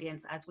kind of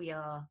audience, as we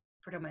are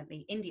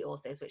predominantly indie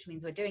authors, which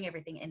means we're doing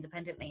everything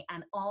independently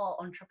and are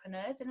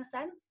entrepreneurs in a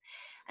sense.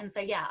 And so,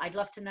 yeah, I'd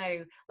love to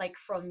know, like,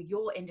 from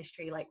your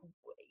industry, like,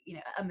 you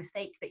know, a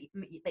mistake that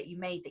you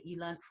made that you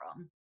learned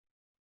from.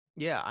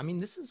 Yeah, I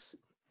mean,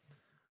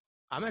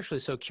 I'm actually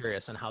so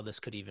curious on how this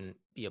could even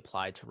be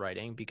applied to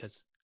writing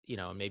because,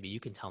 maybe you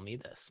can tell me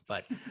this,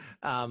 but,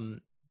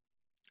 um,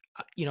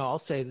 I'll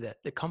say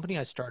that the company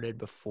I started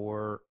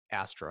before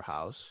Astro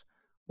House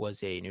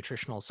was a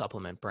nutritional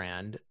supplement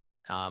brand.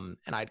 And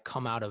I'd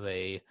come out of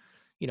a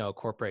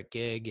corporate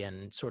gig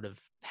and sort of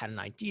had an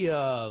idea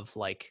of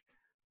like,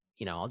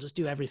 I'll just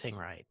do everything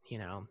right.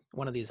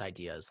 One of these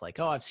ideas like,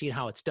 oh, I've seen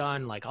how it's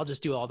done. Like, I'll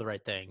just do all the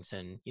right things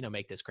and,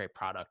 make this great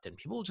product and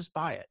people will just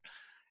buy it.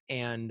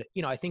 And,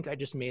 I think I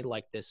just made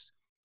like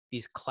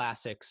these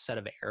classic set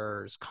of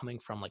errors coming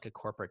from like a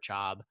corporate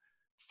job,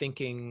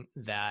 thinking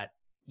that,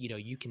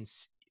 you can,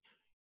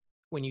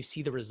 when you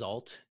see the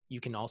result, you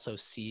can also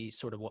see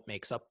sort of what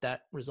makes up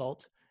that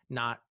result,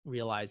 not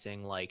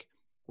realizing like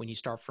when you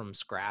start from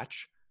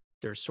scratch,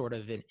 there's sort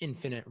of an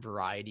infinite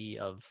variety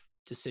of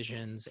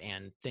decisions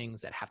and things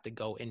that have to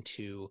go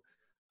into,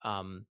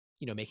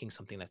 making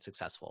something that's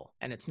successful.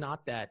 And it's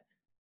not that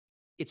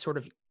it's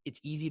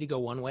easy to go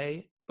one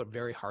way, but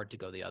very hard to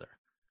go the other.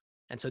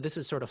 And so this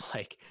is sort of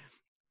like,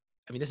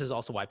 I mean, this is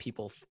also why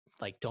people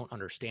like don't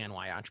understand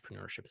why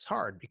entrepreneurship is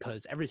hard,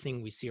 because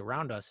everything we see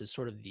around us is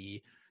sort of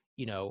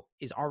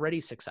is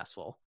already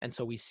successful. And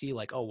so we see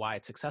like, oh, why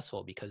it's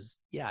successful because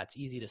yeah, it's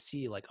easy to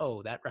see like,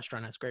 oh, that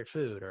restaurant has great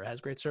food or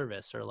has great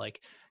service, or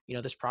like,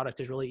 this product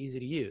is really easy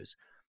to use.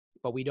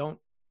 But we don't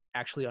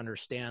actually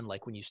understand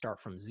like when you start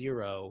from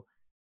zero,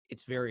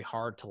 it's very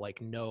hard to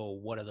like know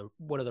what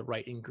are the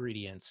right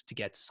ingredients to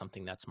get to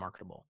something that's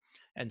marketable.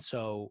 And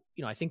so,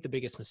 I think the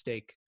biggest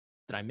mistake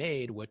that I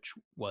made, which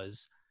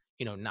was,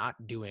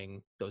 not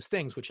doing those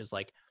things, which is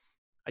like,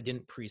 I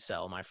didn't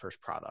pre-sell my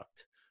first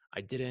product.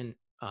 I didn't,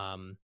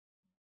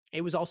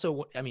 it was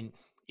also, I mean,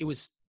 it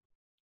was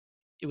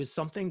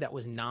something that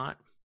was not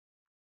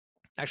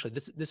actually,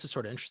 this is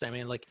sort of interesting. I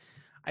mean, like,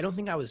 I don't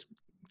think I was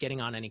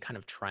getting on any kind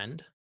of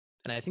trend.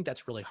 And I think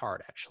that's really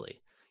hard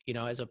actually,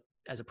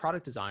 as a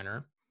product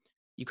designer,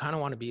 you kind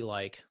of want to be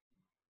like,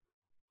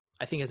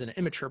 I think as an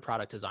immature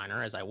product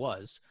designer, as I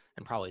was,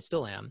 and probably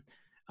still am,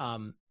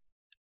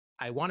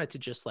 I wanted to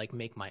just like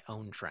make my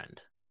own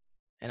trend.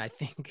 And I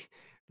think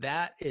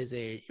that is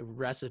a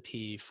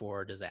recipe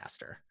for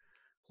disaster.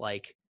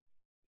 Like,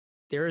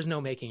 there is no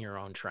making your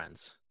own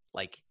trends.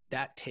 Like,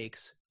 that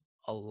takes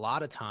a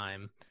lot of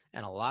time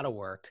and a lot of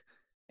work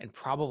and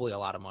probably a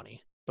lot of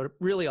money, but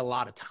really a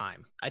lot of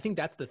time. I think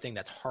that's the thing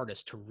that's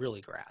hardest to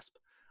really grasp.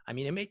 I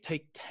mean, it may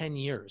take 10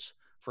 years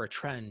for a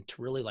trend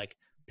to really like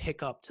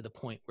pick up to the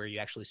point where you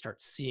actually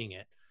start seeing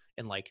it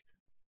in like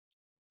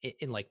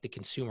the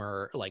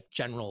consumer, like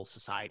general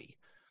society.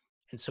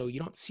 And so you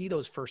don't see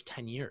those first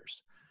 10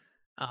 years.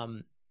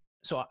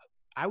 So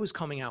I was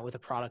coming out with a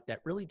product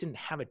that really didn't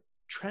have a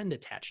trend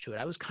attached to it.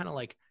 I was kind of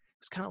like,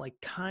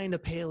 kind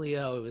of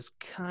paleo. It was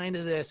kind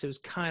of this, it was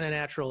kind of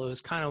natural. It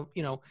was kind of,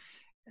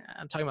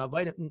 I'm talking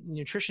about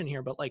nutrition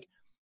here, but like,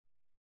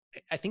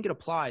 I think it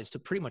applies to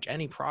pretty much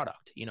any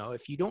product.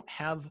 If you don't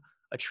have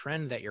a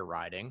trend that you're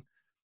riding,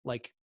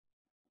 like,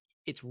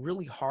 it's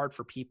really hard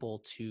for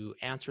people to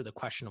answer the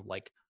question of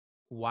like,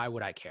 why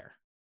would I care?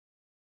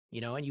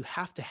 And you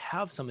have to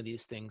have some of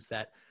these things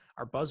that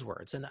are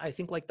buzzwords. And I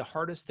think like the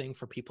hardest thing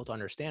for people to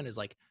understand is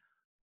like,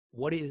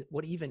 what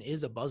even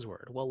is a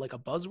buzzword? Well, like a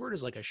buzzword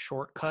is like a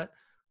shortcut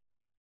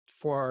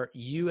for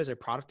you as a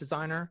product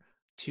designer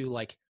to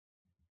like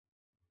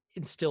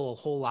instill a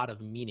whole lot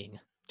of meaning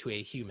to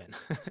a human,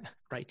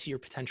 right? To your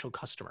potential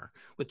customer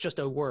with just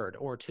a word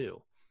or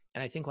two.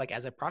 And I think like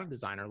as a product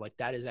designer, like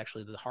that is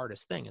actually the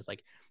hardest thing, is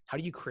like, how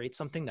do you create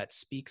something that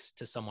speaks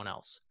to someone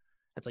else?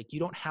 It's like, you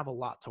don't have a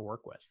lot to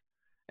work with.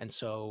 And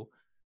so,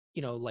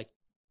 like,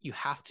 you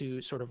have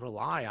to sort of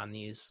rely on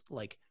these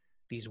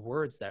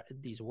words that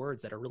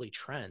are really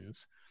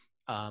trends,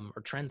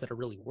 or trends that are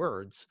really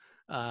words,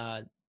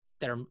 that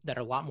are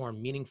a lot more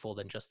meaningful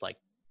than just like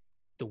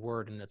the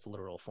word in its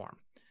literal form.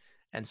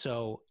 And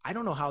so I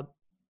don't know how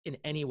in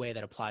any way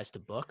that applies to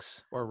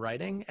books or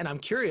writing. And I'm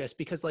curious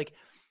because like,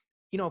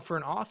 for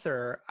an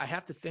author, I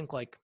have to think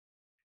like,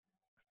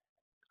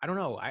 I don't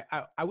know.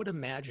 I would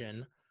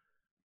imagine,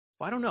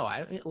 well, I don't know.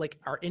 Like,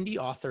 are indie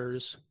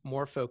authors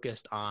more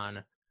focused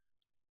on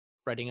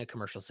writing a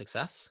commercial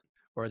success,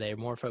 or are they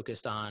more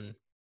focused on,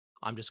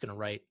 I'm just going to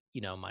write,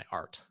 my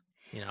art?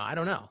 I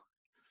don't know.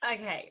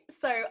 Okay,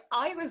 so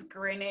I was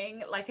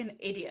grinning like an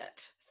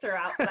idiot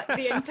throughout like,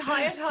 the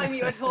entire time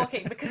you were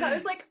talking, because I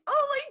was like,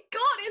 oh my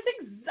God, it's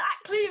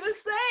exactly the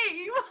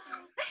same.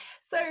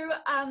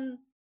 So,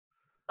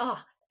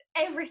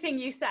 everything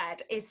you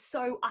said is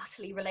so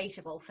utterly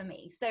relatable for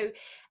me. So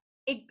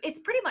it's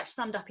pretty much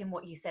summed up in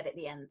what you said at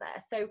the end there.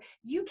 So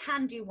you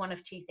can do one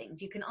of two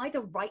things. You can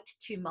either write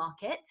to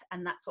market,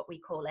 and that's what we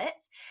call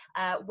it,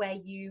 where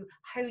you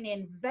hone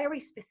in very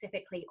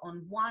specifically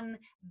on one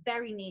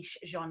very niche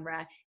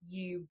genre.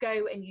 You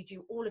go and you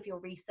do all of your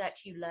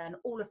research, you learn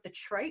all of the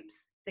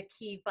tropes, the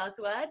key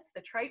buzzwords,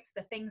 the tropes,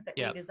 the things that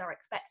readers are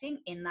expecting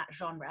in that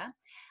genre,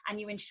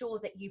 and you ensure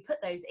that you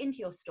put those into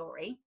your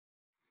story,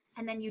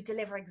 and then you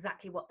deliver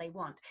exactly what they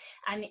want.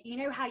 And you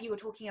know how you were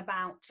talking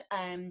about,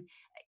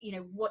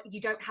 what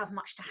you don't have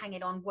much to hang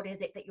it on. What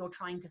is it that you're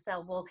trying to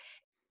sell? Well,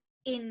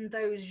 in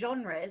those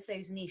genres,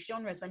 those niche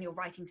genres, when you're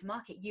writing to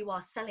market, you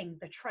are selling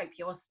the trope.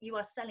 You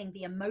are selling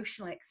the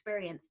emotional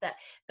experience that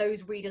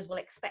those readers will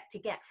expect to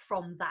get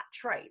from that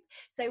trope.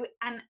 So,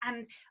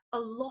 and a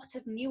lot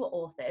of newer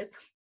authors,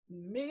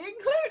 me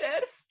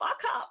included,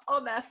 fuck up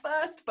on their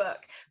first book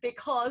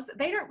because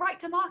they don't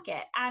write to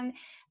market. And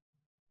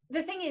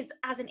the thing is,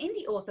 as an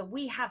indie author,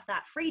 we have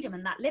that freedom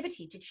and that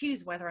liberty to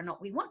choose whether or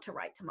not we want to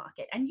write to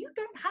market. And you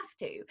don't have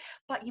to,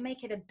 but you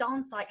make it a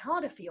darn sight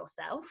harder for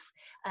yourself,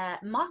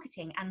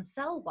 marketing and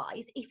sell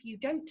wise, if you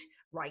don't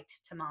write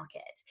to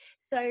market.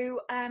 So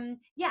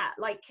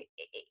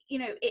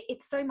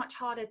it's so much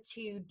harder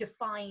to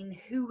define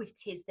who it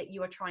is that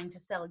you are trying to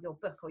sell your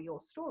book or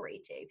your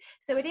story to.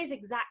 So it is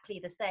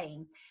exactly the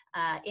same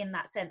in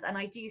that sense. And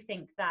I do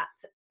think that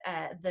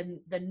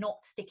the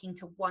not sticking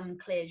to one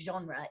clear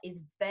genre is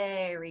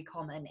very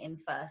common in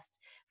first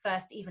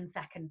even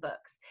second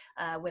books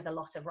with a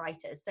lot of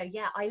writers. So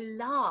yeah, I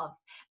love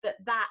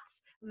that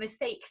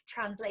mistake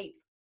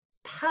translates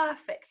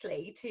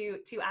perfectly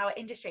to our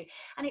industry.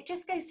 And it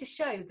just goes to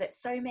show that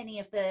so many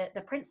of the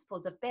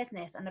principles of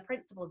business and the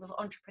principles of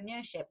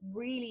entrepreneurship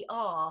really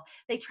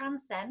they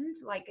transcend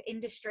like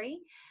industry.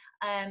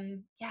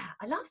 I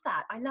love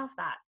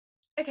that.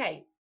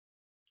 Okay.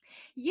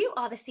 You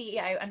are the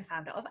CEO and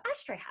founder of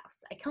Astro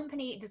House, a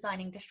company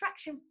designing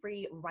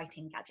distraction-free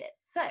writing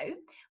gadgets. So,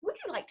 would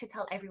you like to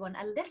tell everyone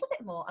a little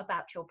bit more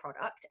about your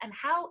product and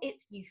how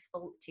it's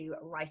useful to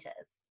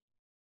writers?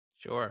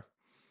 Sure.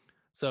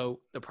 So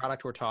the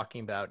product we're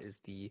talking about is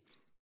the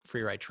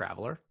FreeWrite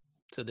Traveler.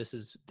 So this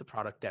is the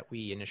product that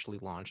we initially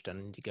launched on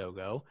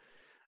Indiegogo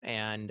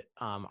and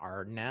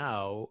are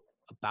now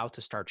about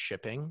to start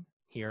shipping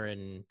here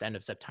in the end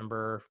of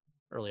September,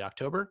 early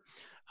October.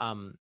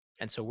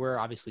 And so we're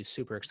obviously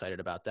super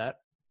excited about that.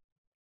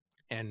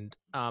 And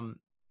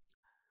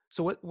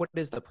so what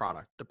is the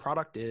product? The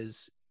product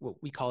is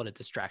what we call it a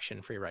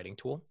distraction-free writing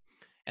tool.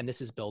 And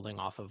this is building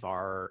off of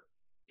our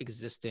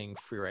existing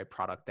FreeWrite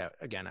product that,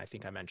 again, I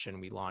think I mentioned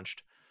we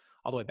launched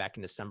all the way back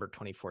in December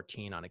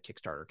 2014 on a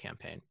Kickstarter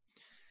campaign.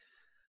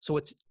 So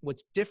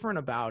what's different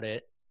about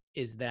it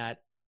is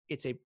that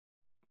it's a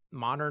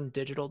modern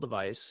digital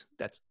device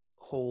that's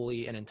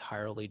wholly and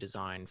entirely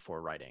designed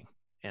for writing.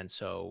 And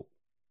so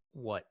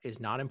what is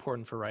not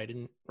important for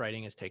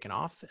writing is taken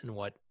off, and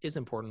what is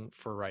important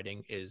for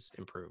writing is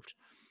improved.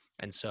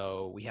 And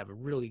so we have a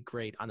really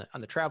great, on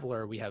the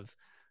Traveler, we have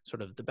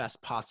sort of the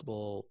best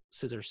possible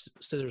scissor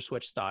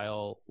switch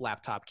style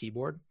laptop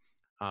keyboard.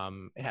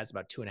 It has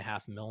about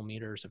 2.5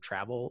 millimeters of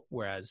travel,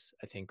 whereas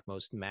I think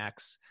most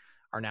Macs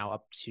are now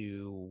up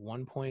to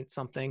 1 point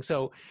something.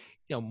 So,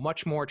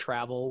 much more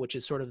travel, which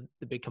is sort of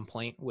the big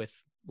complaint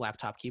with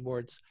laptop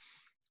keyboards.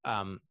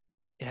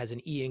 It has an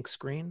e-ink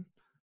screen.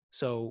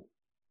 So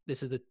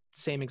this is the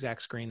same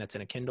exact screen that's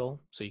in a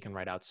Kindle. So you can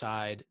write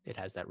outside. It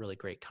has that really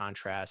great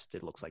contrast.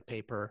 It looks like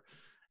paper.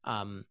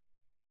 And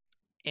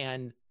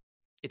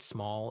it's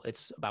small.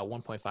 It's about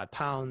 1.5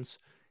 pounds.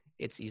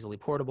 It's easily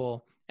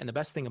portable. And the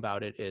best thing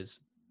about it is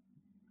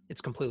it's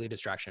completely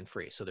distraction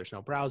free. So there's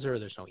no browser,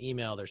 there's no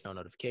email, there's no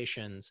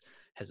notifications,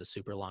 has a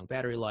super long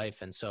battery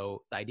life. And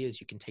so the idea is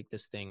you can take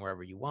this thing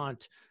wherever you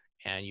want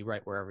and you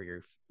write wherever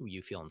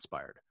you feel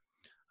inspired.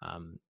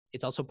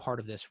 It's also part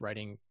of this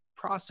writing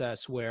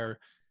process where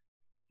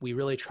we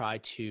really try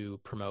to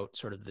promote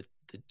sort of the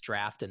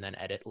draft and then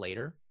edit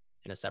later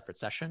in a separate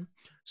session.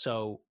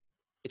 So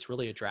it's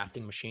really a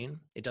drafting machine.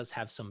 It does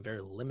have some very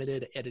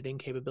limited editing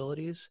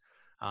capabilities.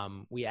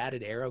 We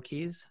added arrow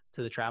keys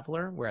to the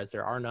Traveler, whereas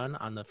there are none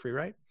on the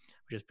FreeWrite,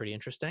 which is pretty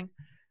interesting.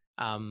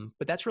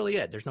 But that's really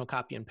it. There's no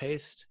copy and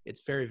paste.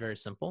 It's very, very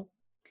simple.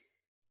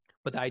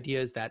 But the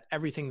idea is that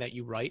everything that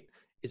you write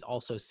is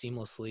also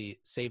seamlessly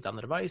saved on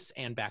the device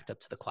and backed up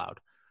to the cloud.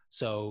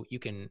 So you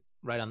can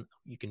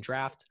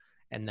draft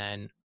and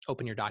then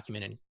open your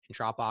document in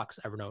Dropbox,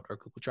 Evernote, or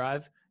Google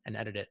Drive and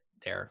edit it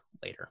there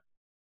later.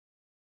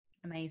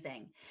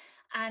 Amazing.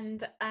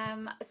 And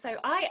so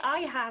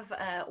I have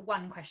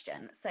one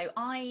question. So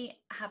I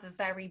have a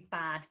very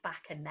bad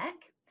back and neck.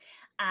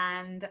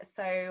 And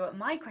so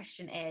my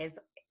question is,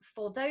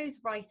 for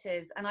those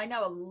writers, and I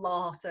know a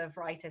lot of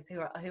writers who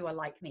are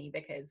like me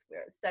because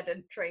we're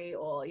sedentary,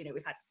 or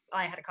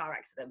I had a car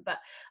accident, but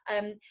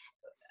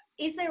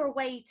is there a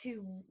way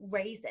to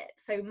raise it?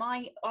 So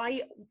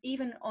I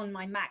even on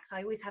my Macs,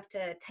 I always have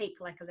to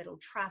take like a little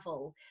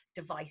travel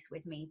device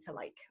with me to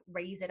like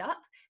raise it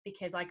up,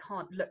 because I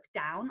can't look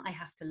down. I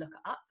have to look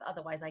up,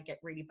 otherwise I get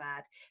really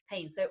bad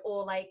pain. So,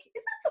 or like,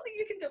 is that something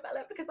you can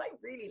develop? Because I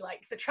really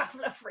like the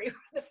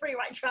the free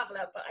write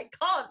traveler, but I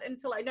can't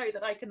until I know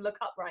that I can look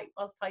upright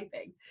whilst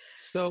typing.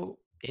 So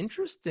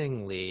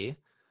interestingly,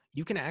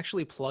 you can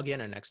actually plug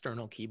in an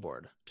external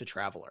keyboard to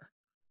Traveler.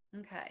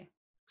 Okay.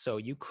 So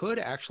you could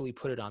actually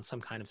put it on some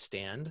kind of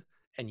stand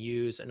and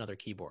use another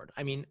keyboard.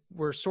 I mean,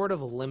 we're sort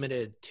of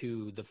limited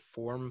to the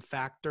form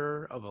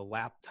factor of a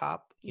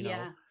laptop, you know.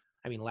 Yeah.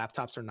 I mean,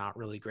 laptops are not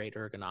really great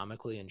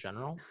ergonomically in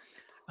general.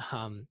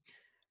 Um,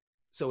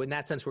 so in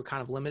that sense, we're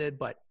kind of limited,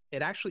 but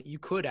you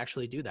could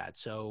actually do that.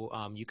 So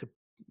you could,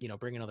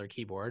 bring another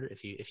keyboard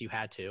if you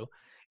had to,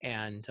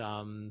 and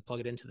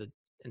plug it into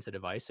the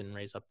device and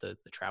raise up the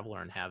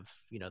Traveler and have,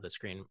 the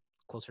screen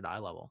closer to eye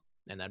level,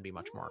 and that'd be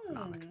much more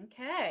ergonomic.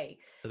 Okay.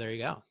 So there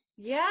you go.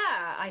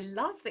 Yeah, I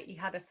love that you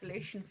had a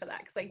solution for that,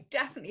 because I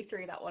definitely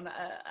threw that one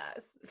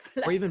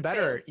Or even left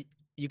better, field.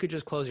 you could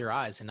just close your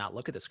eyes and not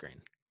look at the screen.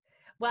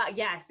 Well,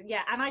 yes,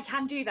 yeah, and I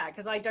can do that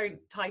because I don't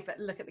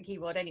look at the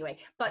keyboard anyway.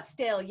 But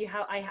still,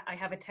 I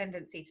have a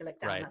tendency to look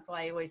down. Right. That's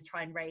why I always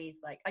try and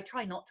raise. Like, I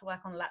try not to work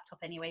on a laptop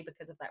anyway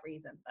because of that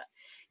reason. But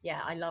yeah,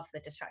 I love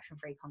the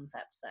distraction-free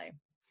concept. So,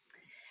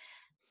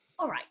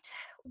 all right,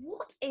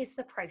 what is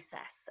the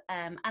process?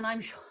 And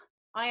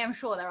I am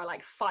sure there are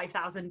like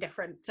 5,000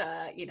 different,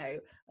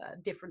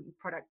 different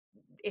product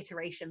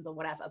iterations or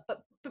whatever.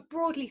 But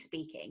broadly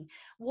speaking,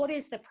 what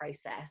is the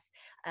process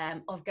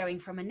of going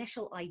from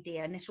initial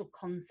idea, initial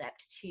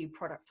concept to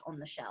product on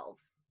the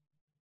shelves?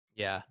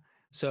 Yeah.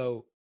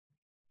 So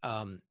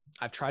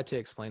I've tried to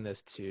explain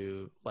this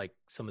to like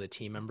some of the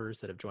team members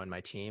that have joined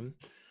my team,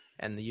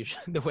 and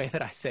the way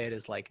that I say it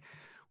is like,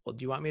 well,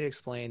 do you want me to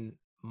explain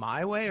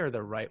my way or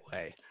the right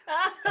way?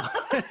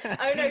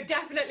 Oh no,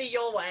 definitely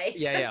your way.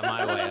 Yeah,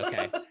 my way.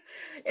 Okay.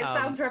 It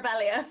sounds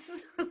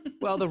rebellious.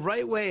 Well, the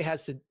right way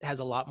has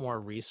a lot more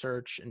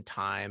research and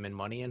time and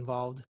money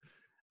involved.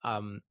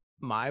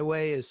 My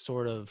way is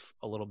sort of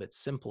a little bit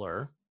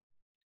simpler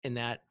in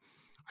that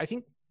I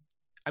think,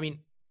 I mean,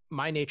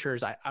 my nature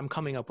is I'm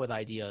coming up with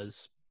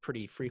ideas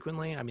pretty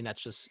frequently. I mean,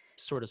 that's just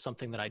sort of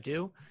something that I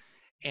do.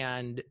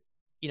 And,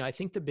 I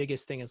think the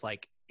biggest thing is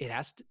like,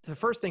 the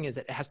first thing is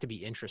it has to be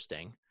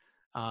interesting.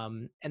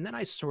 And then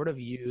I sort of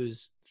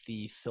use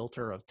the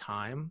filter of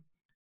time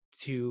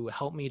to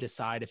help me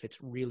decide if it's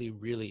really,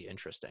 really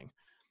interesting.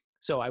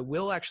 So I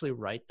will actually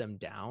write them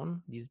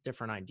down, these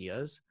different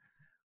ideas,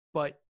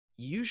 but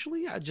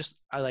usually I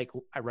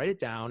write it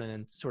down and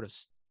then sort of,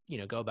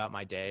 go about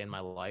my day and my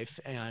life.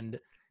 And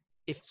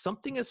if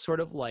something is sort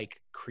of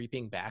like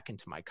creeping back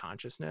into my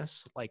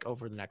consciousness, like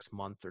over the next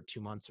month or 2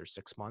 months or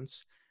 6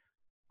 months,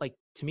 like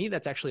to me,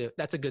 that's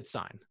a good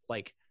sign.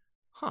 Like,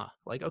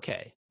 like,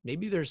 okay,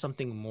 maybe there's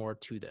something more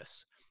to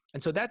this.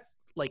 And so that's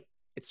like,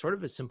 it's sort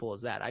of as simple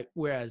as that.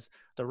 Whereas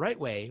the right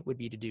way would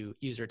be to do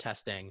user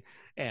testing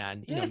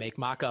and, make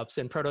mock-ups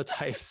and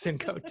prototypes and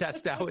go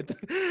test out with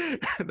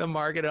the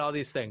market and all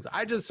these things.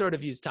 I just sort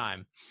of use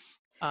time.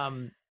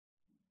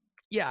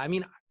 Yeah, I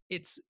mean,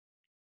 it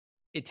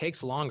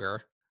takes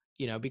longer,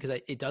 because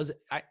it does.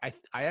 I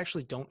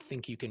actually don't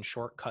think you can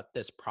shortcut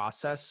this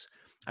process.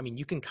 I mean,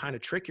 you can kind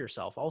of trick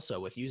yourself also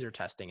with user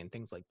testing and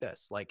things like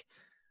this. Like,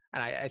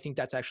 and I think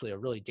that's actually a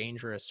really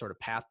dangerous sort of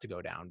path to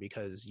go down,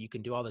 because you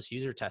can do all this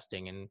user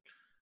testing and,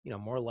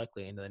 more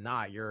likely than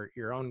not,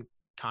 your own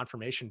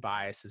confirmation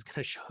bias is going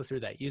to show through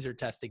that user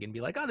testing and be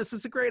like, oh, this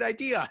is a great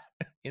idea.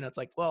 It's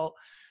like, well,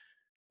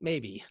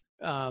 maybe.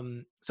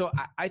 So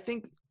I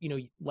think,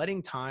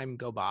 letting time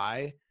go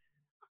by,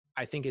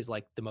 I think is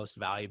like the most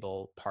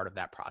valuable part of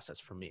that process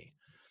for me.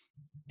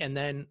 And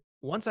then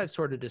once I've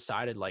sort of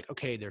decided like,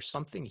 okay, there's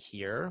something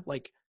here,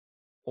 like,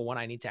 well, when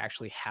I need to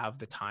actually have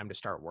the time to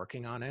start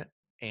working on it.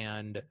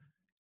 And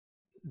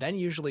then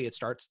usually it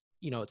starts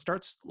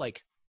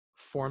like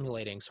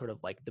formulating sort of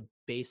like the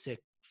basic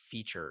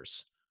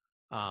features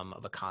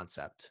of a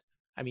concept.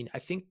 I mean, I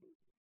think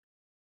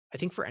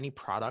for any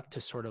product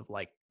to sort of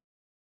like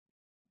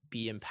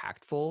be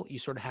impactful, you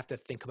sort of have to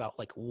think about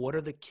like, what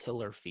are the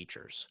killer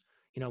features?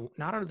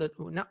 Not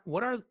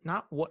what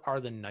are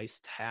the nice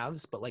to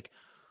haves, but like,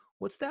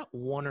 what's that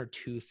one or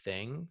two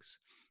things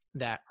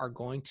that are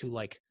going to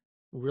like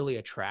really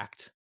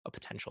attract a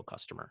potential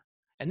customer?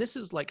 And this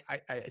is like,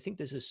 I think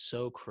this is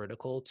so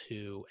critical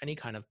to any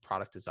kind of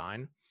product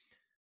design.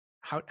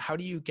 How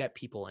do you get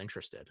people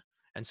interested?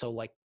 And so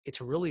like, it's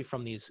really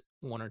from these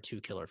one or two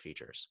killer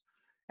features.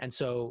 And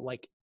so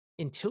like,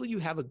 until you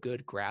have a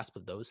good grasp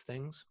of those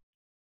things,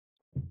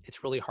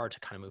 it's really hard to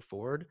kind of move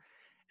forward.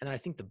 And then I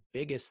think the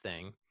biggest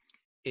thing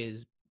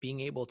is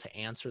being able to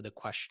answer the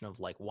question of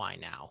like, why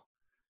now?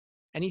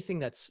 Anything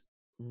that's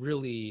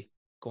really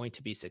going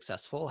to be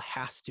successful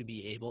has to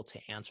be able to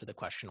answer the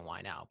question,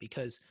 why now?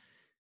 Because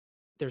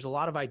there's a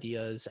lot of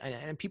ideas,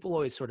 and people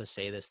always sort of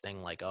say this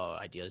thing like, oh,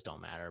 ideas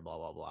don't matter, blah,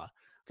 blah, blah.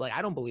 It's like,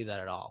 I don't believe that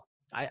at all.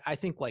 I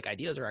think like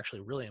ideas are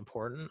actually really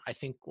important. I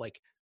think like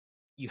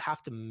you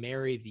have to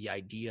marry the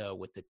idea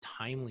with the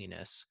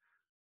timeliness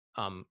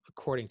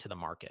according to the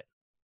market.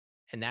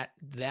 And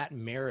that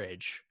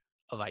marriage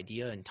of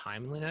idea and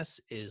timeliness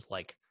is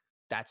like,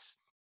 that's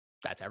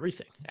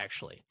everything,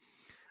 actually.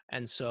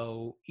 And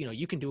so,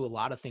 you can do a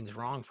lot of things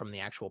wrong from the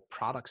actual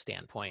product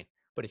standpoint,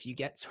 but if you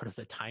get sort of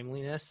the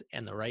timeliness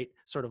and the right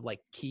sort of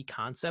like key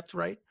concept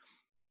right,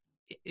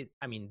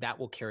 I mean, that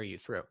will carry you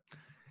through.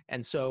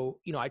 And so,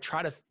 I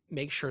try to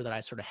make sure that I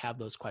sort of have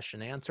those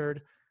questions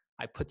answered.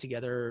 I put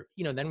together,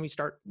 then we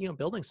start,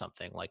 building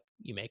something. Like,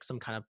 you make some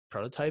kind of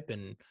prototype.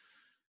 And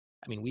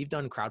I mean, we've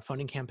done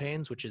crowdfunding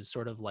campaigns, which is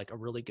sort of like a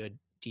really good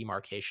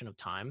demarcation of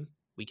time.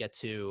 We get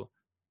to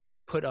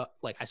put up,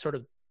 like, I sort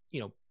of,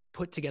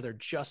 put together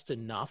just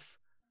enough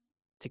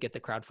to get the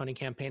crowdfunding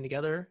campaign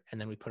together, and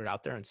then we put it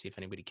out there and see if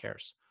anybody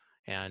cares.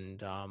 And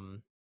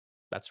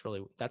that's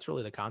really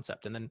the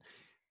concept. And then,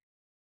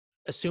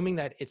 assuming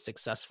that it's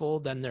successful,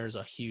 then there's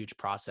a huge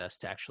process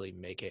to actually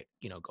make it,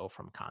 go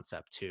from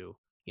concept to,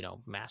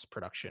 mass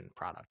production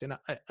product. And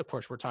of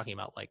course, we're talking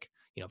about like,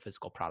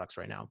 physical products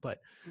right now, but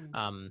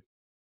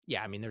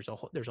yeah, I mean, there's a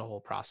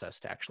whole process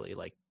to actually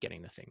like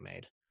getting the thing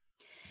made.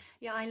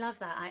 Yeah, I love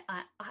that.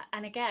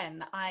 And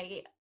again,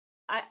 I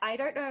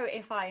don't know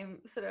if I'm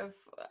sort of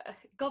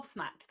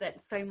gobsmacked that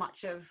so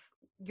much of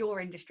your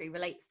industry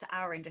relates to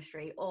our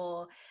industry,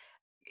 or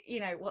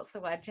what's the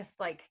word, just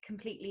like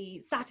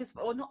completely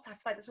satisfied, or not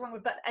satisfied, that's the wrong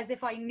word, but as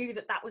if I knew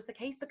that was the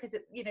case, because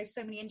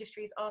so many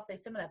industries are so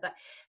similar. But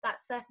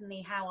that's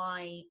certainly how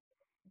I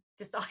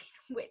decide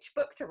which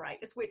book to write.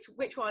 It's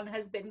which one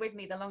has been with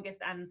me the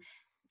longest and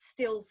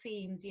still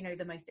seems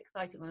the most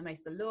exciting or the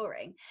most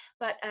alluring.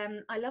 But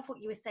I love what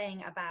you were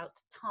saying about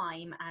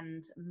time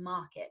and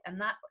market,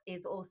 and that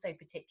is also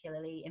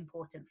particularly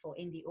important for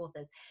indie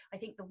authors. I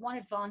think the one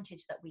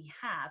advantage that we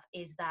have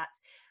is that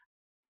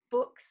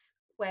books,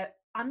 where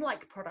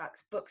unlike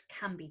products, books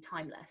can be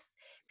timeless,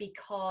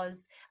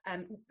 because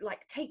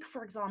like, take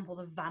for example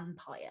the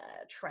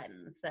vampire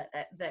trends that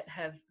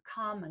have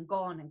come and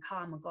gone and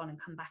come and gone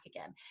and come back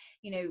again.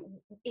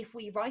 If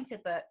we write a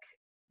book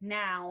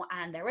now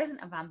and there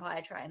isn't a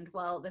vampire trend,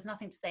 well, there's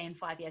nothing to say in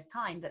 5 years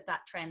time that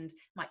trend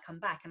might come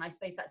back. And I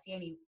suppose that's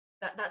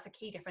that's a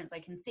key difference I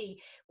can see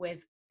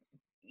with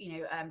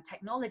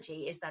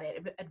technology, is that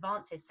it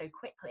advances so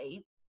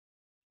quickly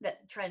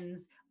that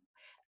trends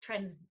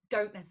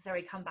don't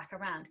necessarily come back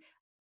around.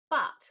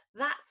 But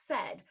that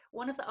said,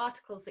 one of the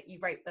articles that you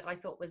wrote that I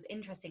thought was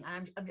interesting,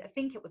 and I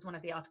think it was one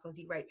of the articles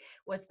you wrote,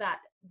 was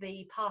that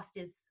the past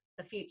is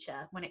the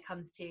future when it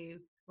comes to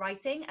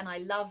writing. And I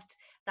loved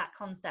that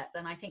concept,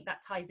 and I think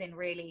that ties in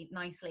really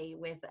nicely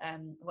with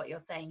what you're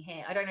saying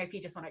here. I don't know if you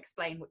just want to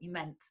explain what you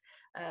meant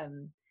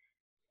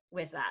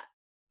with that.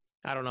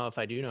 I don't know if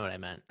I do know what I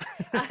meant.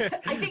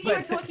 I think you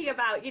were talking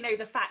about,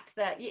 the fact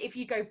that if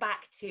you go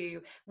back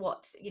to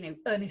what,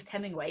 Ernest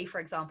Hemingway,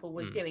 for example,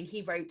 was doing,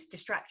 he wrote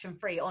distraction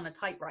free on a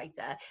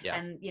typewriter. Yeah.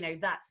 And,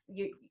 that's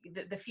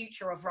the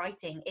future of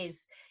writing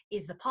is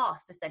the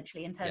past,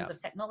 essentially, in terms of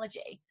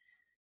technology.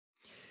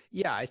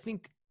 Yeah, I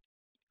think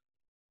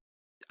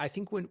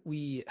when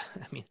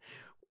I mean,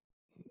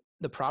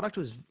 the product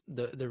was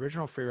the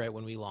original Freewrite,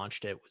 when we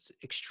launched it, was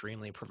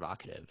extremely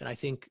provocative. And I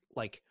think,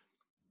 like,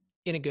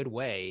 in a good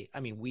way, I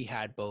mean, we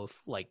had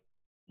both like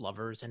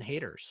lovers and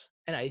haters.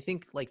 And I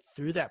think, like,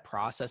 through that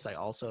process, I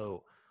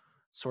also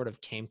sort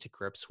of came to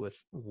grips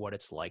with what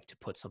it's like to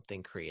put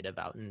something creative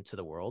out into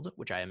the world,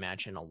 which I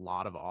imagine a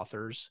lot of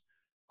authors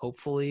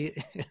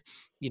hopefully,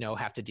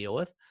 have to deal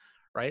with,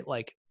 right?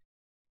 Like,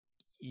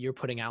 you're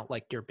putting out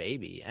like your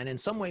baby. And in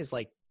some ways,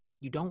 like,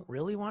 you don't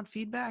really want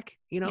feedback,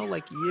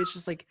 like, it's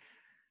just like,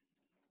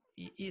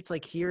 it's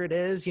like, here it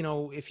is,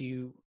 if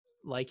you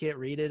like it,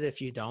 read it. If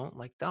you don't,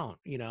 like, don't,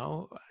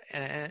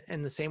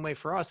 and the same way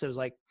for us, it was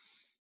like,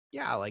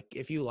 yeah, like,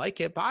 if you like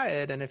it, buy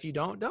it. And if you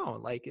don't,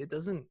 like, it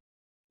doesn't,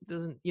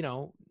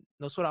 no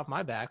sweat off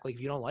my back. Like,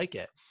 if you don't like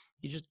it,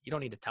 you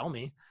don't need to tell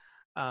me.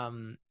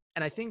 And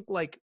I think,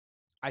 like,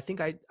 I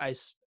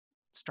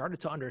started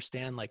to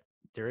understand, like,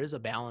 there is a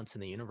balance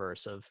in the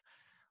universe of,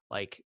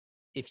 like,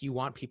 if you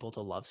want people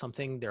to love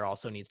something, there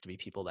also needs to be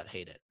people that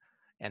hate it.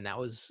 And that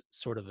was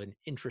sort of an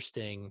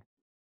interesting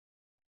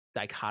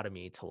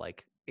dichotomy to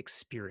like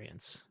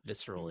experience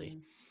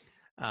viscerally.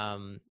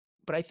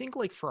 But I think,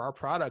 like, for our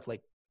product,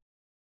 like,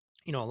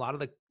 a lot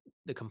of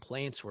the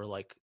complaints were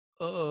like,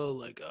 oh,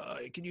 like,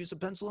 I can use a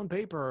pencil and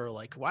paper, or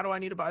like, why do I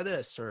need to buy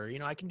this, or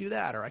I can do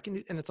that, or I can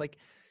do, and it's like,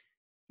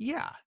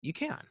 yeah, you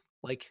can.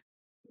 Like,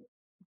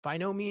 by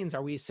no means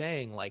are we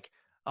saying like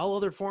all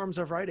other forms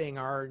of writing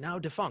are now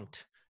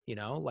defunct.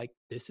 Like,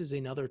 this is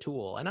another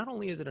tool. And not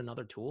only is it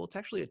another tool, it's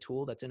actually a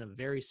tool that's in a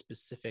very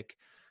specific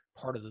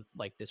part of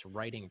like this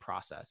writing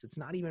process. It's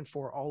not even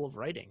for all of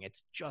writing.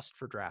 It's just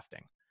for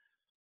drafting.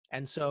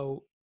 And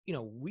so,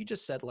 we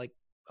just said, like,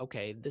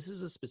 okay, this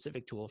is a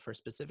specific tool for a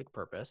specific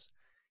purpose.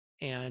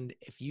 And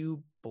if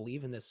you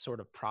believe in this sort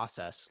of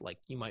process, like,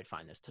 you might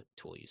find this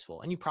tool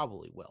useful, and you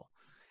probably will.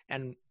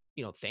 And,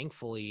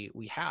 thankfully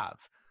we have.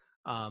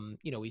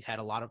 we've had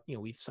a lot of,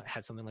 we've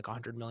had something like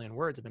 100 million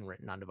words have been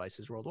written on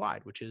devices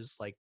worldwide, which is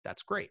like,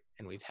 that's great.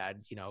 And we've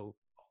had,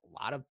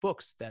 a lot of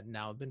books that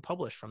now have been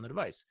published from the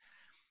device.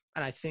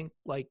 And I think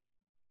like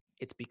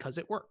it's because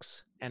it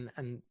works. And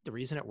the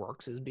reason it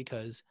works is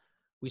because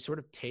we sort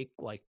of take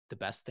like the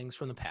best things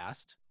from the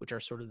past, which are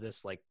sort of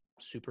this like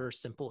super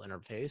simple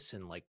interface,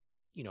 and like,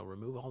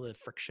 remove all the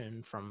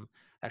friction from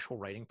the actual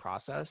writing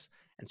process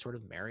and sort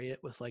of marry it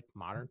with like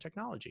modern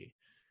technology.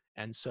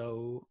 And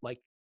so like,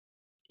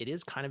 it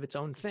is kind of its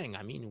own thing.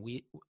 I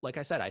mean, like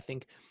I said, I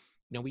think,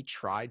 we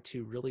tried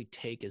to really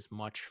take as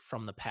much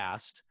from the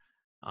past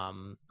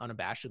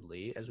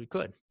unabashedly as we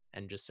could,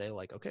 and just say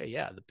like, okay,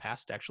 yeah, the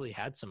past actually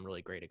had some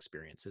really great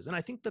experiences. And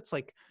I think that's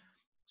like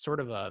sort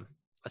of a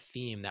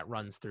theme that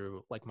runs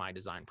through like my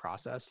design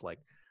process. Like,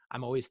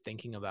 I'm always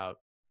thinking about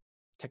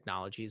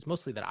technologies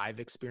mostly that I've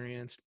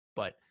experienced,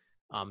 but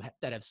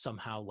that have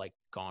somehow like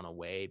gone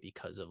away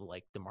because of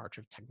like the march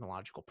of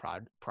technological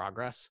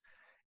progress,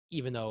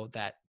 even though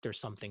that there's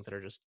some things that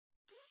are just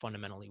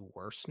fundamentally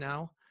worse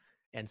now.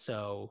 And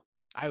so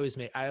I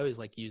always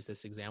like use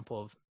this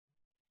example of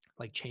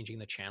like changing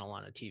the channel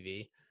on a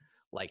TV.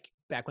 Like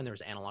back when there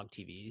was analog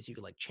TVs, you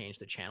could like change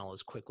the channel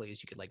as quickly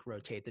as you could like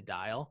rotate the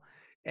dial.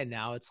 And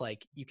now it's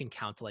like you can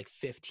count to like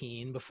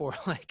 15 before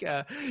like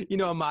a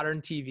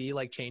modern TV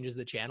like changes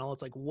the channel.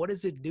 It's like, what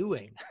is it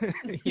doing?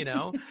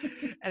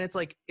 And it's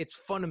like, it's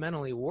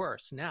fundamentally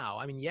worse now.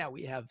 I mean, yeah,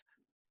 we have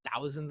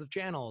thousands of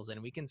channels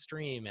and we can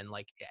stream and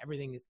like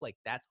everything, like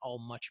that's all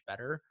much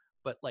better,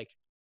 but like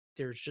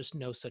there's just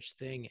no such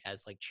thing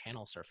as like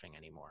channel surfing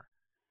anymore.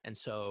 And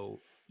so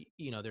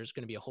there's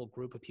going to be a whole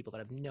group of people that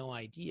have no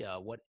idea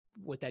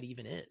what that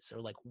even is,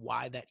 or like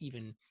why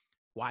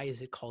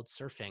is it called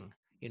surfing?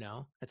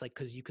 It's like,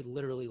 because you could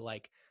literally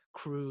like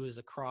cruise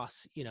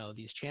across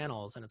these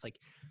channels, and it's like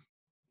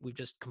we've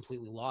just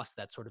completely lost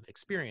that sort of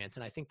experience.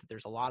 And I think that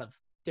there's a lot of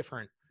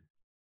different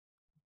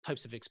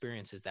types of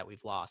experiences that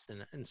we've lost.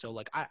 And so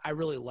like, I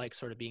really like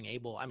sort of being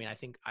able, I mean, I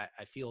think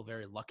I feel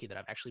very lucky that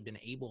I've actually been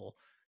able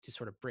to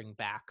sort of bring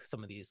back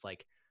some of these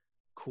like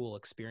cool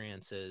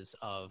experiences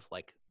of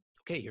like,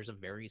 okay, here's a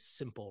very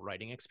simple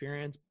writing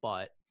experience,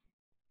 but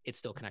it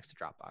still connects to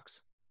Dropbox.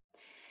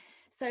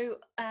 So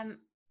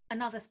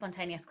another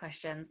spontaneous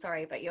question,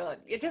 sorry, but you're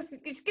just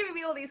giving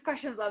me all these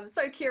questions. I'm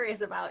so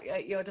curious about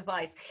your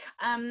device.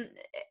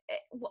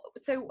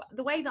 So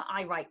the way that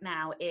I write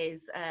now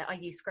is I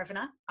use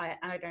Scrivener.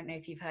 I don't know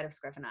if you've heard of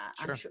Scrivener.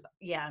 Sure.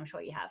 I'm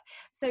sure you have.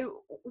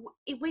 So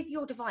with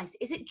your device,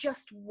 is it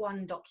just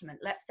one document?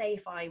 Let's say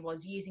if I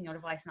was using your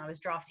device and I was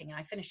drafting and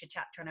I finished a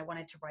chapter and I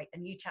wanted to write a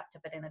new chapter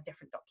but in a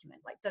different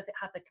document, like does it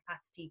have the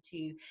capacity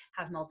to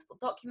have multiple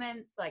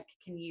documents? Like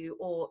can you,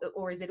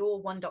 or is it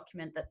all one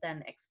document that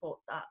then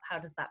exports up? How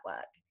does that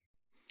work?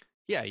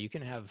 Yeah, you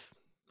can have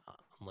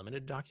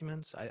unlimited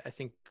documents. I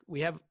think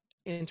we have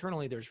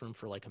internally, there's room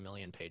for like 1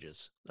 million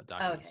pages of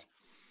documents.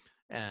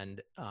 Oh, okay.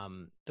 And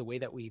the way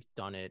that we've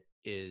done it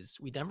is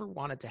we never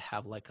wanted to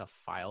have like a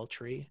file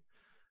tree.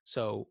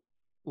 So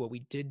what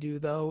we did do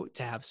though,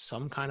 to have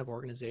some kind of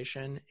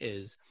organization,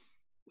 is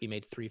we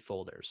made 3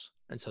 folders.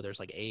 And so there's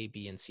like A,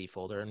 B, and C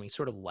folder, and we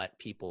sort of let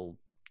people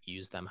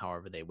use them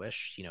however they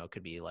wish. It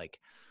could be like,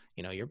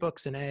 your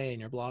books in A and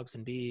your blogs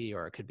in B,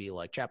 or it could be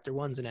like chapter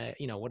 1's in A,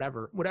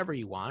 whatever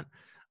you want.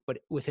 But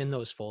within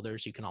those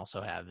folders, you can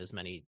also have as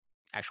many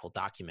actual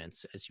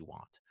documents as you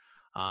want.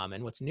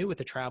 And what's new with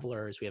the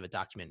Traveler is we have a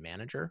document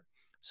manager.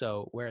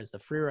 So whereas the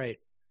FreeWrite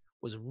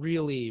was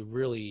really,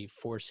 really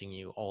forcing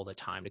you all the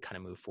time to kind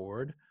of move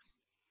forward,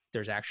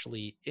 there's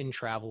actually in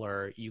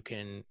Traveler, you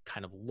can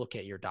kind of look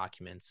at your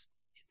documents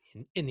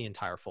in the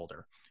entire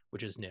folder,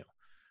 which is new.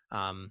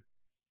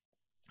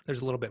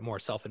 There's a little bit more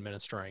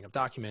self-administering of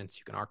documents.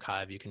 You can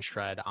archive, you can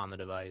shred on the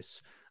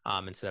device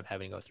instead of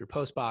having to go through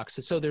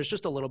Postbox. So there's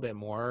just a little bit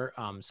more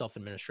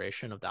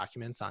self-administration of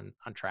documents on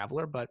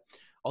Traveler. But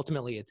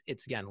ultimately,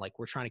 it's again, like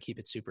we're trying to keep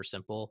it super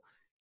simple,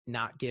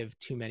 not give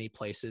too many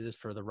places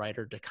for the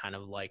writer to kind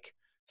of like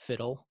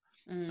fiddle.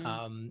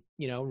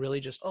 Really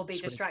just or be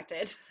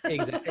distracted.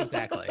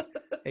 Exactly.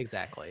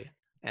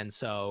 And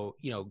so,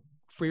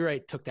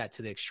 FreeWrite took that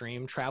to the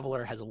extreme.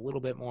 Traveler has a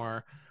little bit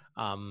more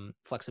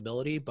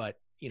flexibility, but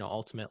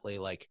ultimately,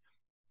 like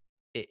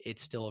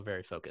it's still a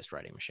very focused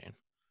writing machine.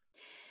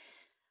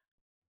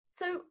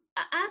 So,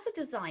 as a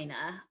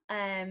designer,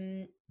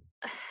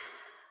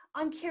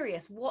 I'm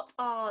curious, what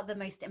are the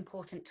most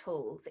important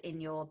tools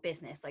in your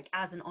business, like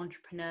as an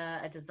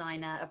entrepreneur, a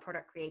designer, a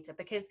product creator?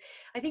 Because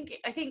I think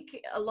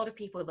a lot of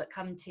people that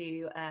come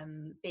to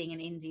being an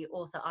indie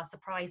author are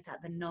surprised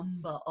at the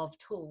number of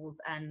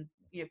tools and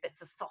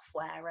bits of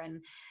software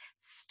and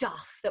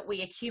stuff that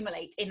we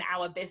accumulate in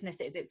our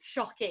businesses. It's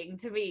shocking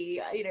to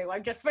me.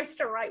 I'm just supposed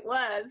to write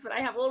words, but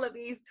I have all of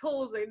these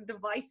tools and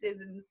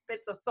devices and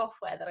bits of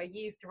software that I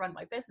use to run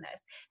my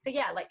business. So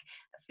yeah, like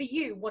for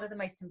you, what are the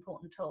most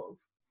important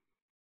tools?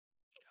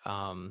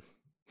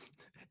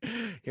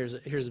 Here's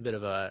a bit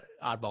of a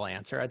oddball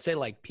answer. I'd say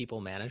like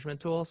people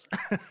management tools.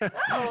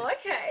 Oh,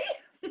 okay.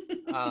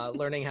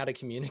 Learning how to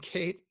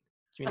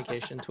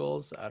communication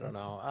tools. I don't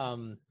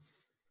know.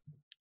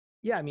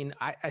 Yeah, I mean,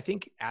 I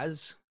think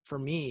as for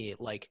me,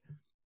 like,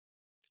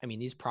 I mean,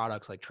 these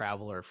products like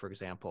Traveler, for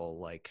example,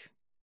 like,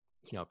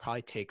 it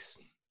probably takes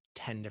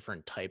 10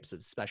 different types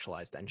of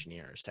specialized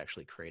engineers to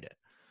actually create it.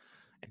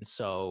 And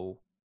so,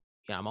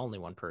 I'm only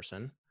one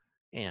person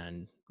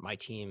and my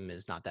team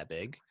is not that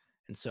big.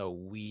 And so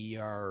we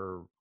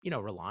are,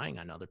 relying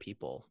on other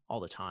people all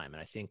the time.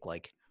 And I think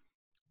like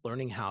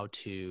learning how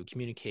to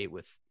communicate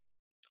with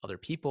other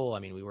people. I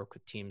mean, we work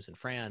with teams in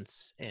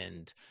France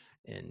and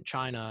in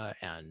China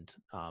and,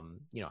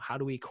 how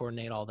do we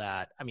coordinate all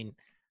that? I mean,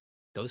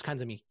 those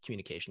kinds of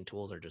communication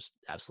tools are just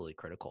absolutely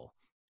critical.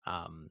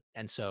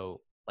 And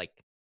so like,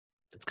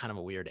 it's kind of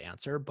a weird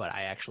answer, but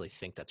I actually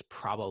think that's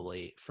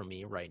probably for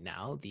me right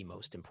now, the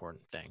most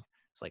important thing.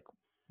 It's like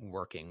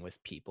working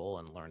with people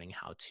and learning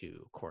how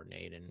to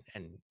coordinate and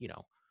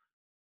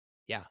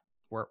yeah,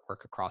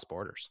 work across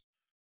borders.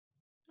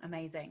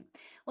 Amazing.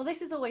 Well,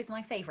 this is always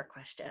my favorite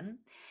question.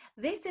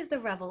 This is the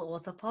Rebel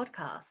Author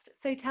podcast.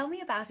 So tell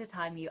me about a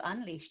time you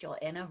unleashed your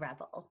inner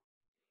rebel.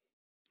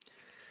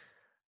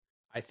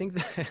 I think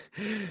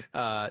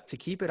that to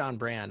keep it on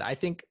brand, I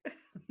think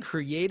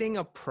creating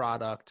a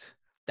product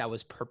that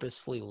was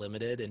purposefully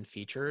limited in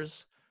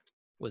features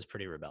was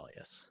pretty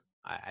rebellious.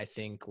 I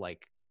think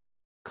like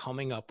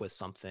coming up with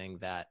something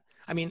that,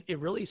 I mean, it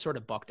really sort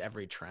of bucked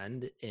every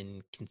trend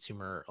in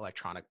consumer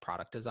electronic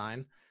product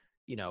design.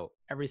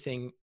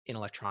 Everything in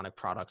electronic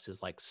products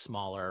is like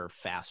smaller,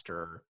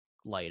 faster,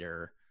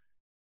 lighter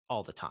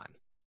all the time.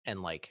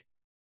 And like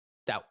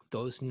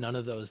none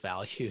of those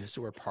values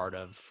were part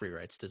of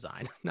FreeRight's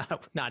design.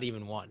 Not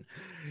even one.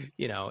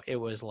 It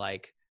was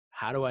like,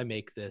 how do I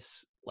make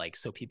this like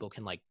so people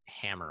can like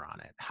hammer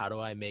on it? How do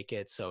I make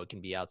it so it can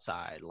be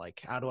outside?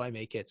 Like, how do I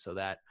make it so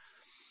that,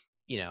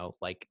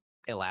 like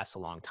it lasts a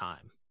long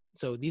time?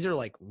 So these are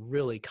like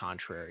really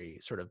contrary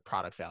sort of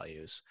product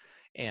values.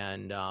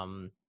 And I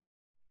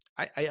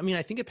mean,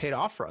 I think it paid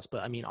off for us,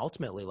 but I mean,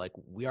 ultimately, like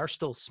we are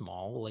still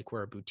small. Like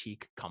we're a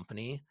boutique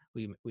company.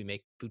 We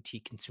make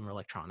boutique consumer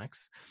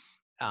electronics.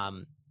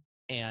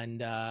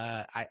 And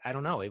I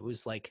don't know. It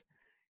was a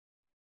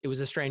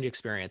strange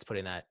experience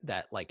putting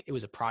that like, it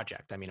was a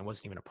project. I mean, it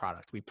wasn't even a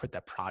product. We put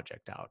that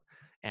project out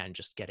and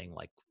just getting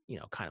like,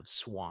 kind of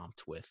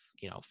swamped with,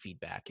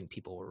 feedback, and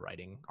people were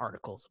writing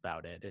articles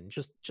about it, and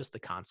just the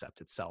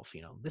concept itself,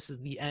 this is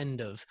the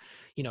end of,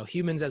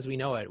 humans as we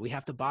know it. We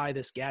have to buy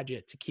this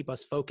gadget to keep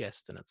us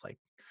focused. And it's like,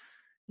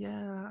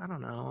 yeah, I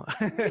don't know.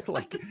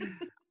 Like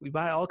we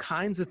buy all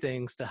kinds of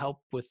things to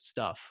help with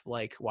stuff.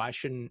 Like why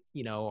shouldn't,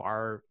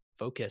 our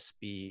focus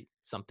be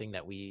something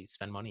that we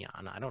spend money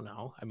on? I don't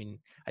know. I mean,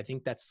 I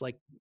think that's like,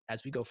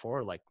 as we go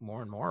forward, like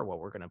more and more what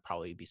we're going to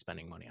probably be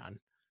spending money on.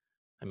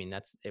 I mean,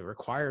 it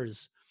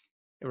requires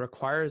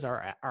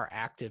our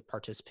active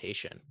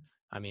participation.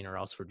 I mean, or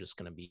else we're just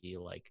going to be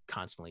like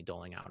constantly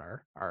doling out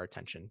our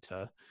attention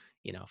to,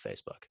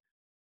 Facebook.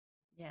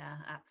 Yeah,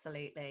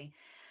 absolutely.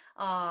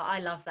 Oh, I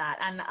love that.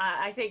 And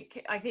I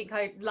think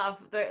I love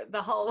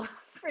the whole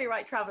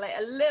FreeRide Traveler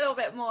a little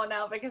bit more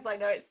now, because I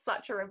know it's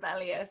such a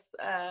rebellious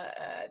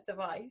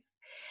device.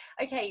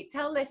 Okay,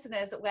 tell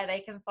listeners where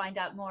they can find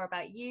out more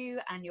about you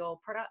and your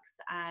products,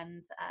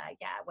 and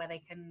where they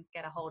can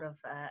get a hold of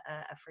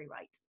a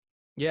FreeRide.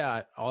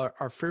 Yeah, our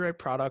FreeRide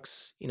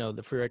products, the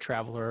FreeRide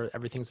Traveler,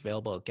 everything's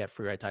available at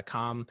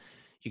getfreeride.com.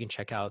 You can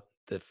check out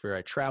the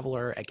FreeRide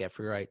Traveler at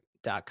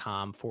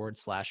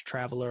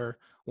getfreeride.com/traveler,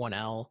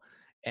 1L.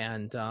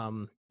 And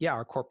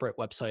our corporate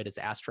website is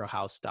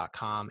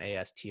astrohouse.com,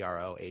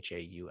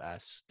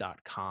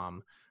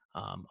 astrohaus.com.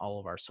 All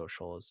of our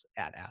socials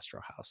at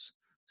astrohouse.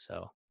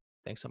 So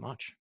thanks so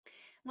much.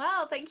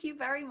 Well, thank you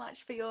very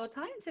much for your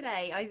time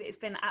today. It's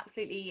been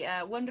absolutely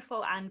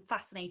wonderful and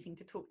fascinating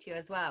to talk to you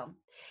as well.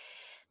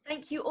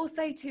 Thank you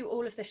also to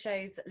all of the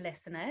show's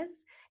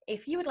listeners.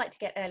 If you would like to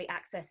get early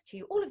access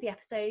to all of the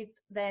episodes,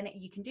 then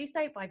you can do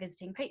so by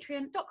visiting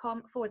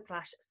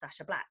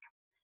patreon.com/Sasha Black.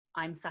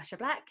 I'm Sasha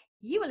Black.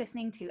 You are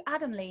listening to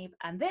Adam Leeb,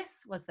 and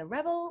this was the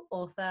Rebel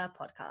Author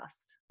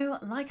Podcast. So,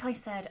 like I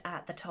said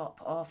at the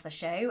top of the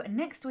show,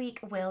 next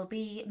week will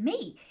be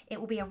me. It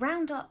will be a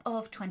roundup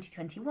of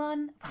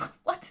 2021.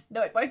 What?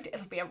 No, it won't.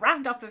 It'll be a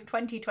roundup of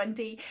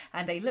 2020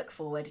 and a look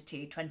forward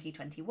to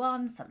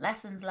 2021, some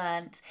lessons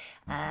learnt,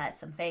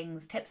 some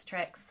things, tips,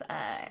 tricks,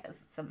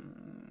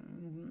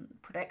 some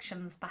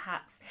predictions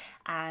perhaps,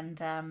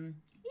 and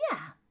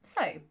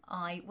so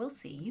I will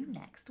see you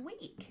next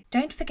week.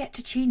 Don't forget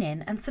to tune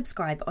in and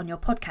subscribe on your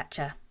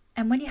podcatcher.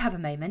 And when you have a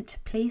moment,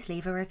 please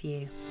leave a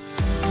review.